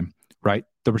this time, right?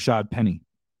 The Rashad Penny.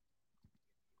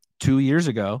 2 years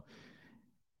ago,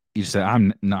 you said,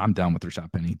 I'm done with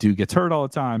Rashad Penny. Dude gets hurt all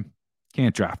the time.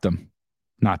 Can't draft him.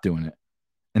 Not doing it.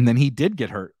 And then he did get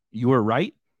hurt. You were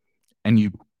right. And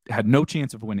you had no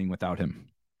chance of winning without him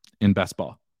in best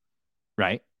ball.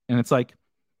 Right? And it's like,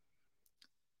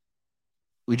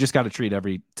 we just got to treat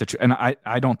and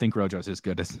I don't think Rojo's as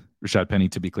good as Rashad Penny.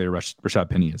 To be clear, Rashad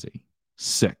Penny is a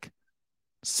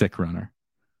sick runner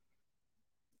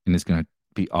and is going to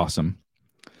be awesome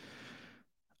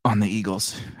on the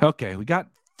Eagles. Okay, we got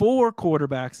 4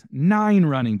 quarterbacks, 9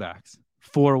 running backs,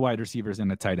 4 wide receivers,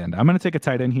 and a tight end. I'm going to take a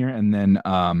tight end here, and then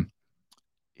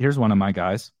here's one of my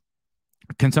guys.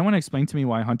 Can someone explain to me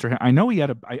why Hunter? I know he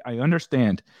had I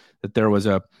understand that there was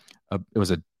it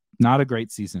was not a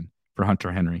great season for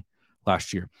Hunter Henry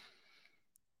last year.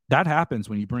 That happens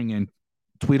when you bring in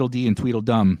Tweedledee and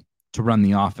Tweedledum to run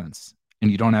the offense, and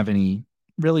you don't have any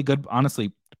really good,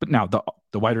 honestly. But now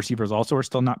the wide receivers also are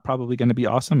still not probably going to be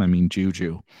awesome. I mean,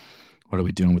 Juju, what are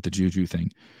we doing with the Juju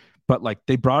thing? But like,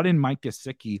 they brought in Mike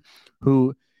Gesicki,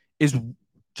 who is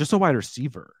just a wide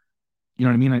receiver. You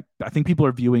know what I mean? I think people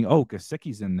are viewing,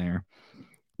 Gesicki's in there.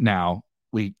 Now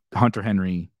Hunter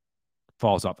Henry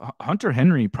falls off. Hunter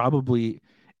Henry probably,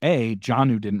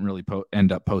 Jonnu didn't really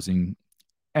end up posing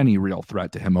any real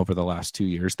threat to him over the last 2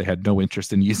 years. They had no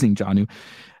interest in using Jonnu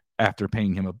after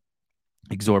paying him a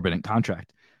exorbitant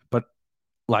contract. But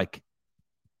like,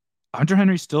 Hunter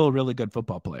Henry's still a really good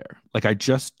football player. Like, I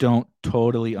just don't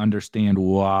totally understand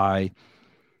why.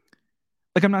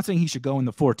 Like, I'm not saying he should go in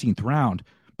the 14th round,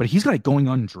 but he's like going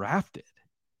undrafted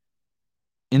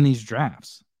in these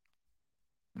drafts.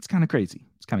 It's kind of crazy.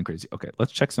 Okay,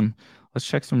 let's check some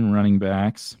running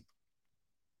backs.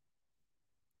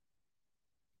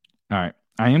 All right.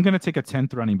 I am going to take a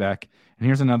 10th running back. And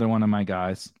here's another one of my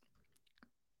guys.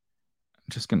 I'm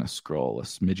just going to scroll a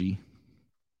smidgy.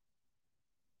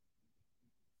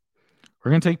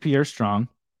 We're going to take Pierre Strong.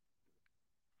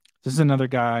 This is another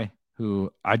guy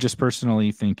who I just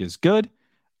personally think is good.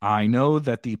 I know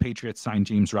that the Patriots signed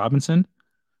James Robinson,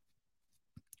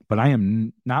 but I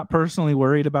am not personally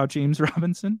worried about James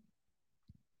Robinson.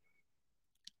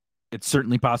 It's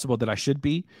certainly possible that I should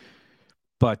be,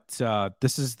 but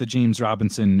this is the James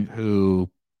Robinson who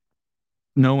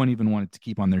no one even wanted to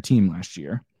keep on their team last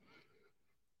year.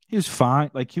 He was fine.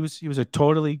 Like he was a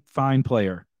totally fine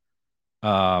player.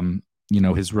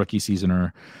 His rookie season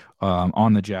or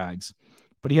on the Jags,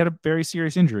 but he had a very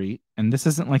serious injury, and this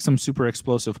isn't like some super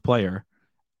explosive player.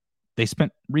 They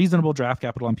spent reasonable draft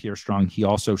capital on Pierre Strong. He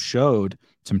also showed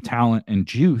some talent and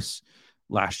juice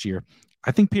last year.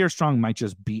 I think Pierre Strong might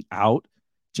just beat out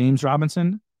James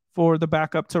Robinson for the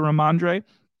backup to Ramondre.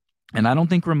 And I don't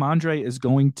think Ramondre is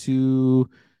going to,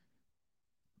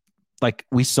 like,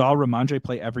 we saw Ramondre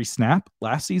play every snap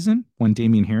last season when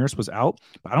Damian Harris was out,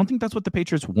 but I don't think that's what the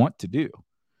Patriots want to do.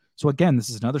 So again, this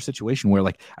is another situation where,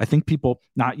 like, I think people,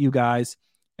 not you guys,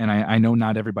 and I know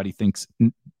not everybody thinks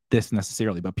this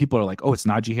necessarily, but people are like, oh, it's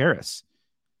Najee Harris.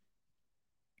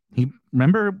 He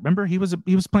remember he was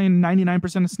playing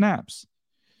 99% of snaps,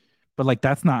 but like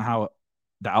that's not how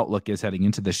the outlook is heading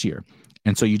into this year.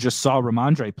 And so you just saw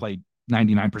Ramondre play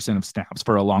 99% of snaps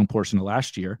for a long portion of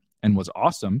last year and was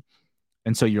awesome.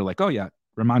 And so you're like, oh yeah,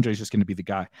 Ramondre is just going to be the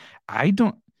guy. I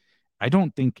don't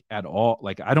think at all.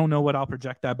 Like, I don't know what I'll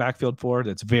project that backfield for.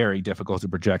 That's very difficult to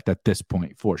project at this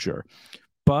point for sure.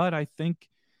 But I think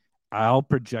I'll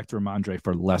project Ramondre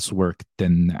for less work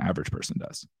than the average person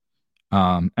does.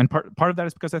 And part of that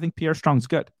is because I think Pierre Strong's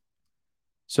good.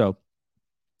 So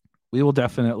we'll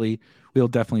definitely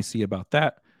see about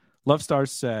that. Love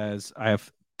Stars says, I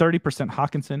have 30%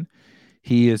 Hawkinson.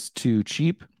 He is too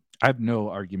cheap. I have no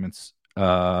arguments.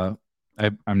 I'm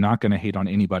not going to hate on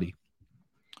anybody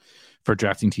for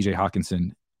drafting TJ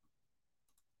Hawkinson.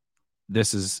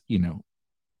 This is,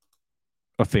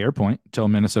 a fair point till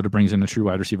Minnesota brings in a true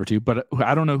wide receiver too, but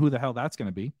I don't know who the hell that's going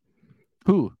to be.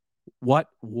 Who? What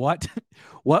wide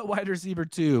receiver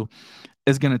two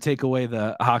is going to take away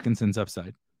the Hawkinson's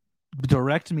upside?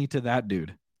 Direct me to that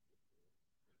dude.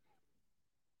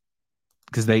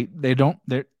 Because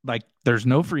they're like, there's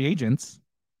no free agents.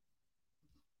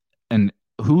 And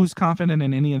who's confident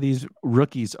in any of these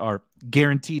rookies are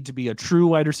guaranteed to be a true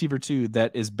wide receiver two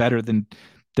that is better than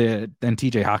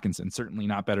TJ Hawkinson, certainly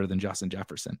not better than Justin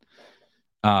Jefferson.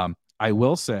 I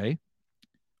will say,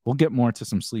 we'll get more to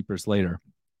some sleepers later.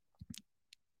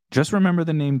 Just remember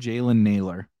the name Jalen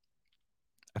Naylor.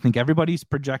 I think everybody's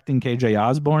projecting KJ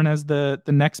Osborne as the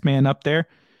next man up there.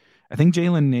 I think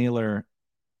Jalen Naylor,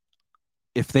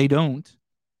 if they don't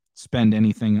spend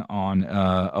anything on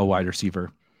a wide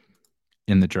receiver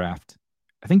in the draft,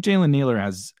 I think Jalen Naylor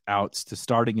has outs to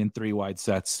starting in 3 wide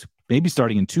sets, maybe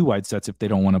starting in 2 wide sets if they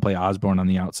don't want to play Osborne on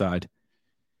the outside.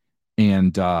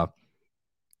 And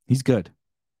he's good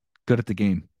at the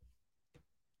game.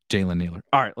 Jalen Naylor.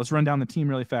 All right, let's run down the team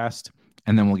really fast,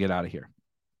 and then we'll get out of here.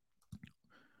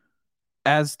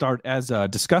 As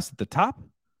discussed at the top,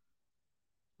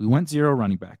 we went 0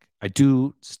 running back. I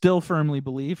do still firmly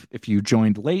believe if you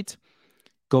joined late,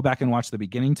 go back and watch the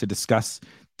beginning to discuss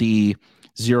the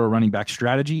 0 running back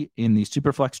strategy in these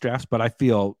SuperFlex drafts. But I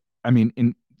feel,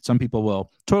 some people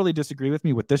will totally disagree with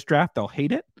me with this draft. They'll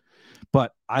hate it.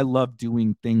 But I love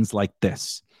doing things like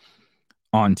this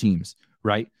on teams,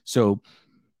 right? So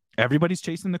everybody's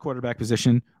chasing the quarterback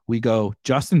position. We go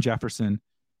Justin Jefferson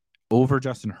over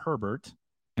Justin Herbert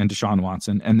and Deshaun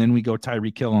Watson. And then we go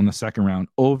Tyreek Hill in the second round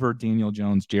over Daniel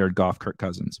Jones, Jared Goff, Kirk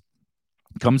Cousins.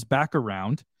 Comes back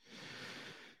around,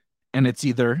 and it's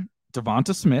either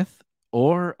Devonta Smith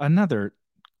or another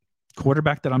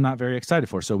quarterback that I'm not very excited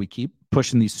for. So we keep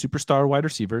pushing these superstar wide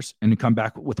receivers, and we come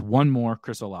back with one more,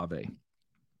 Chris Olave.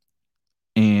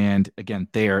 And again,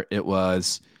 there it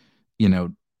was,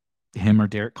 him or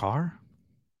Derek Carr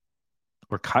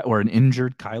or an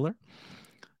injured Kyler.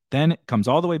 Then it comes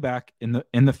all the way back in the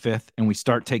 5th, and we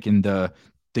start taking the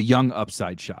young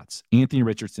upside shots. Anthony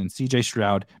Richardson, CJ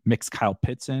Stroud, mix Kyle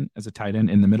Pitts in as a tight end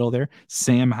in the middle there,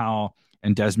 Sam Howell,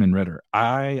 and Desmond Ridder.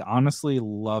 I honestly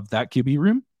love that QB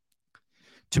room.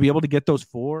 To be able to get those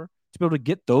 4,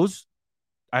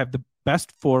 I have the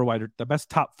best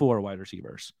top 4 wide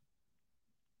receivers,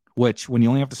 which when you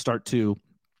only have to start 2,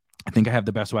 I think I have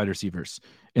the best wide receivers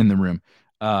in the room.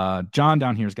 John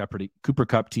down here's got pretty Cooper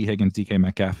Kupp, T. Higgins, DK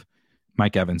Metcalf,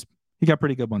 Mike Evans. He got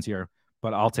pretty good ones here,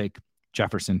 but I'll take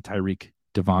Jefferson, Tyreek,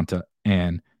 Devonta,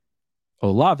 and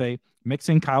Olave,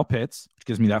 mixing Kyle Pitts, which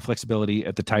gives me that flexibility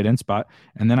at the tight end spot.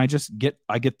 And then I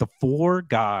get the 4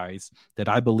 guys that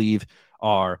I believe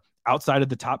are outside of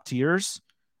the top tiers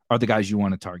are the guys you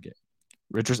want to target.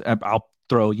 Richards, I'll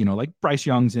throw, like Bryce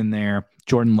Young's in there,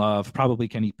 Jordan Love, probably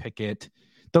Kenny Pickett.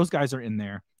 Those guys are in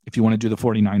there. If you want to do the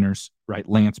 49ers, right?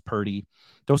 Lance Purdy.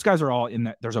 Those guys are all in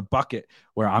that. There's a bucket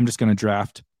where I'm just going to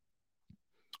draft,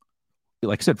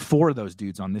 like I said, 4 of those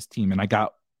dudes on this team. And I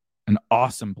got an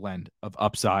awesome blend of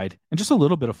upside and just a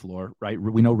little bit of floor, right?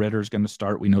 We know Ritter's going to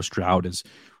start. We know Stroud is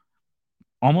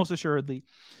almost assuredly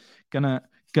going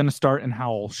to start, and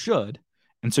Howell should.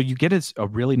 And so you get a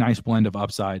really nice blend of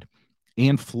upside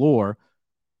and floor.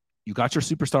 You got your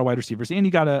superstar wide receivers, and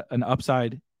you got an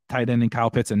upside tight end in Kyle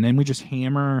Pitts. And then we just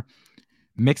hammer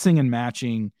mixing and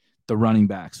matching the running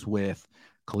backs with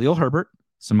Khalil Herbert,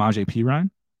 Samaje Perine,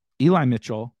 Eli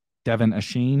Mitchell, Devin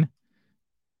Achane,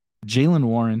 Jalen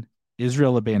Warren,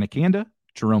 Israel Abanikanda,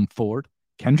 Jerome Ford,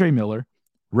 Kendre Miller,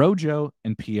 Rojo,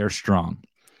 and Pierre Strong.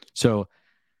 So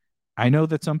I know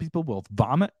that some people will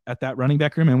vomit at that running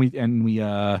back room, and we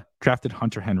drafted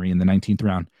Hunter Henry in the 19th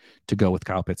round to go with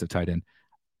Kyle Pitts at tight end.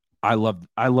 I love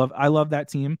that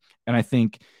team, and I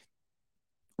think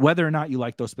whether or not you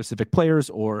like those specific players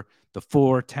or the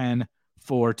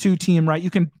 4-10-4-2 team, right?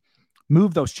 You can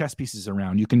move those chess pieces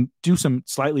around. You can do some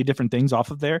slightly different things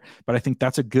off of there, but I think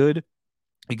that's a good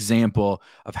example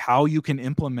of how you can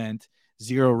implement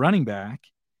zero running back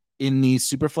in these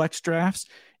SuperFlex drafts.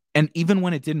 And even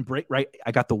when it didn't break, right,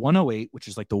 I got the 108, which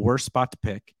is like the worst spot to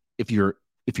pick if you're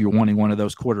wanting one of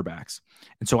those quarterbacks.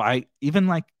 And so I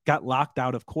even got locked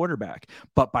out of quarterback,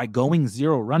 but by going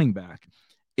zero running back,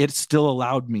 it still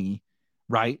allowed me,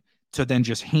 right, to then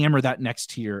just hammer that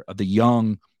next tier of the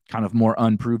young, kind of more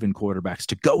unproven quarterbacks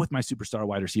to go with my superstar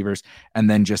wide receivers, and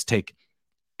then just take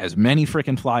as many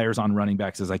freaking flyers on running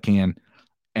backs as I can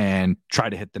and try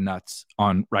to hit the nuts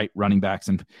on right running backs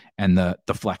and the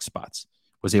flex spots.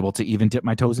 Was able to even dip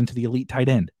my toes into the elite tight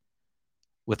end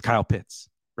with Kyle Pitts,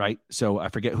 right? So I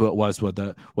forget who it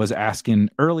was asking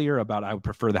earlier about I would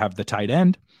prefer to have the tight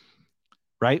end,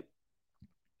 right?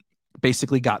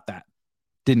 Basically got that.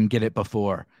 Didn't get it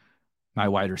before my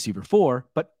wide receiver 4,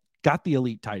 but got the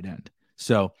elite tight end.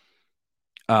 So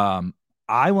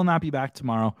I will not be back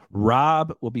tomorrow.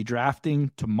 Rob will be drafting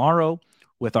tomorrow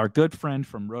with our good friend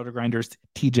from RotoGrinders,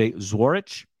 TJ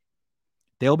Zworich.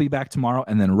 They'll be back tomorrow,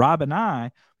 and then Rob and I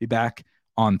will be back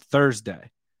on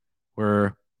Thursday.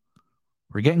 We're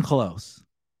getting close.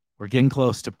 We're getting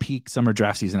close to peak summer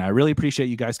draft season. I really appreciate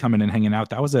you guys coming and hanging out.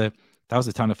 That was a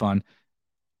ton of fun.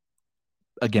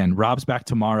 Again, Rob's back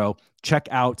tomorrow. Check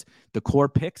out the core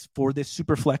picks for this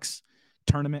SuperFlex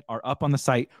tournament are up on the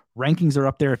site. Rankings are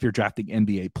up there if you're drafting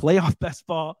NBA playoff best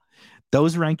ball.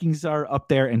 Those rankings are up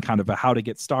there, and kind of a how to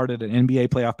get started in NBA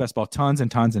playoff best ball. Tons and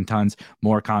tons and tons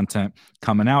more content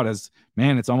coming out as,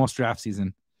 man, it's almost draft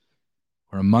season.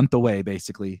 We're a month away,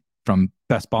 basically, from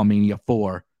Best Ball Mania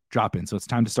 4 dropping. So it's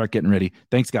time to start getting ready.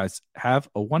 Thanks, guys. Have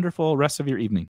a wonderful rest of your evening.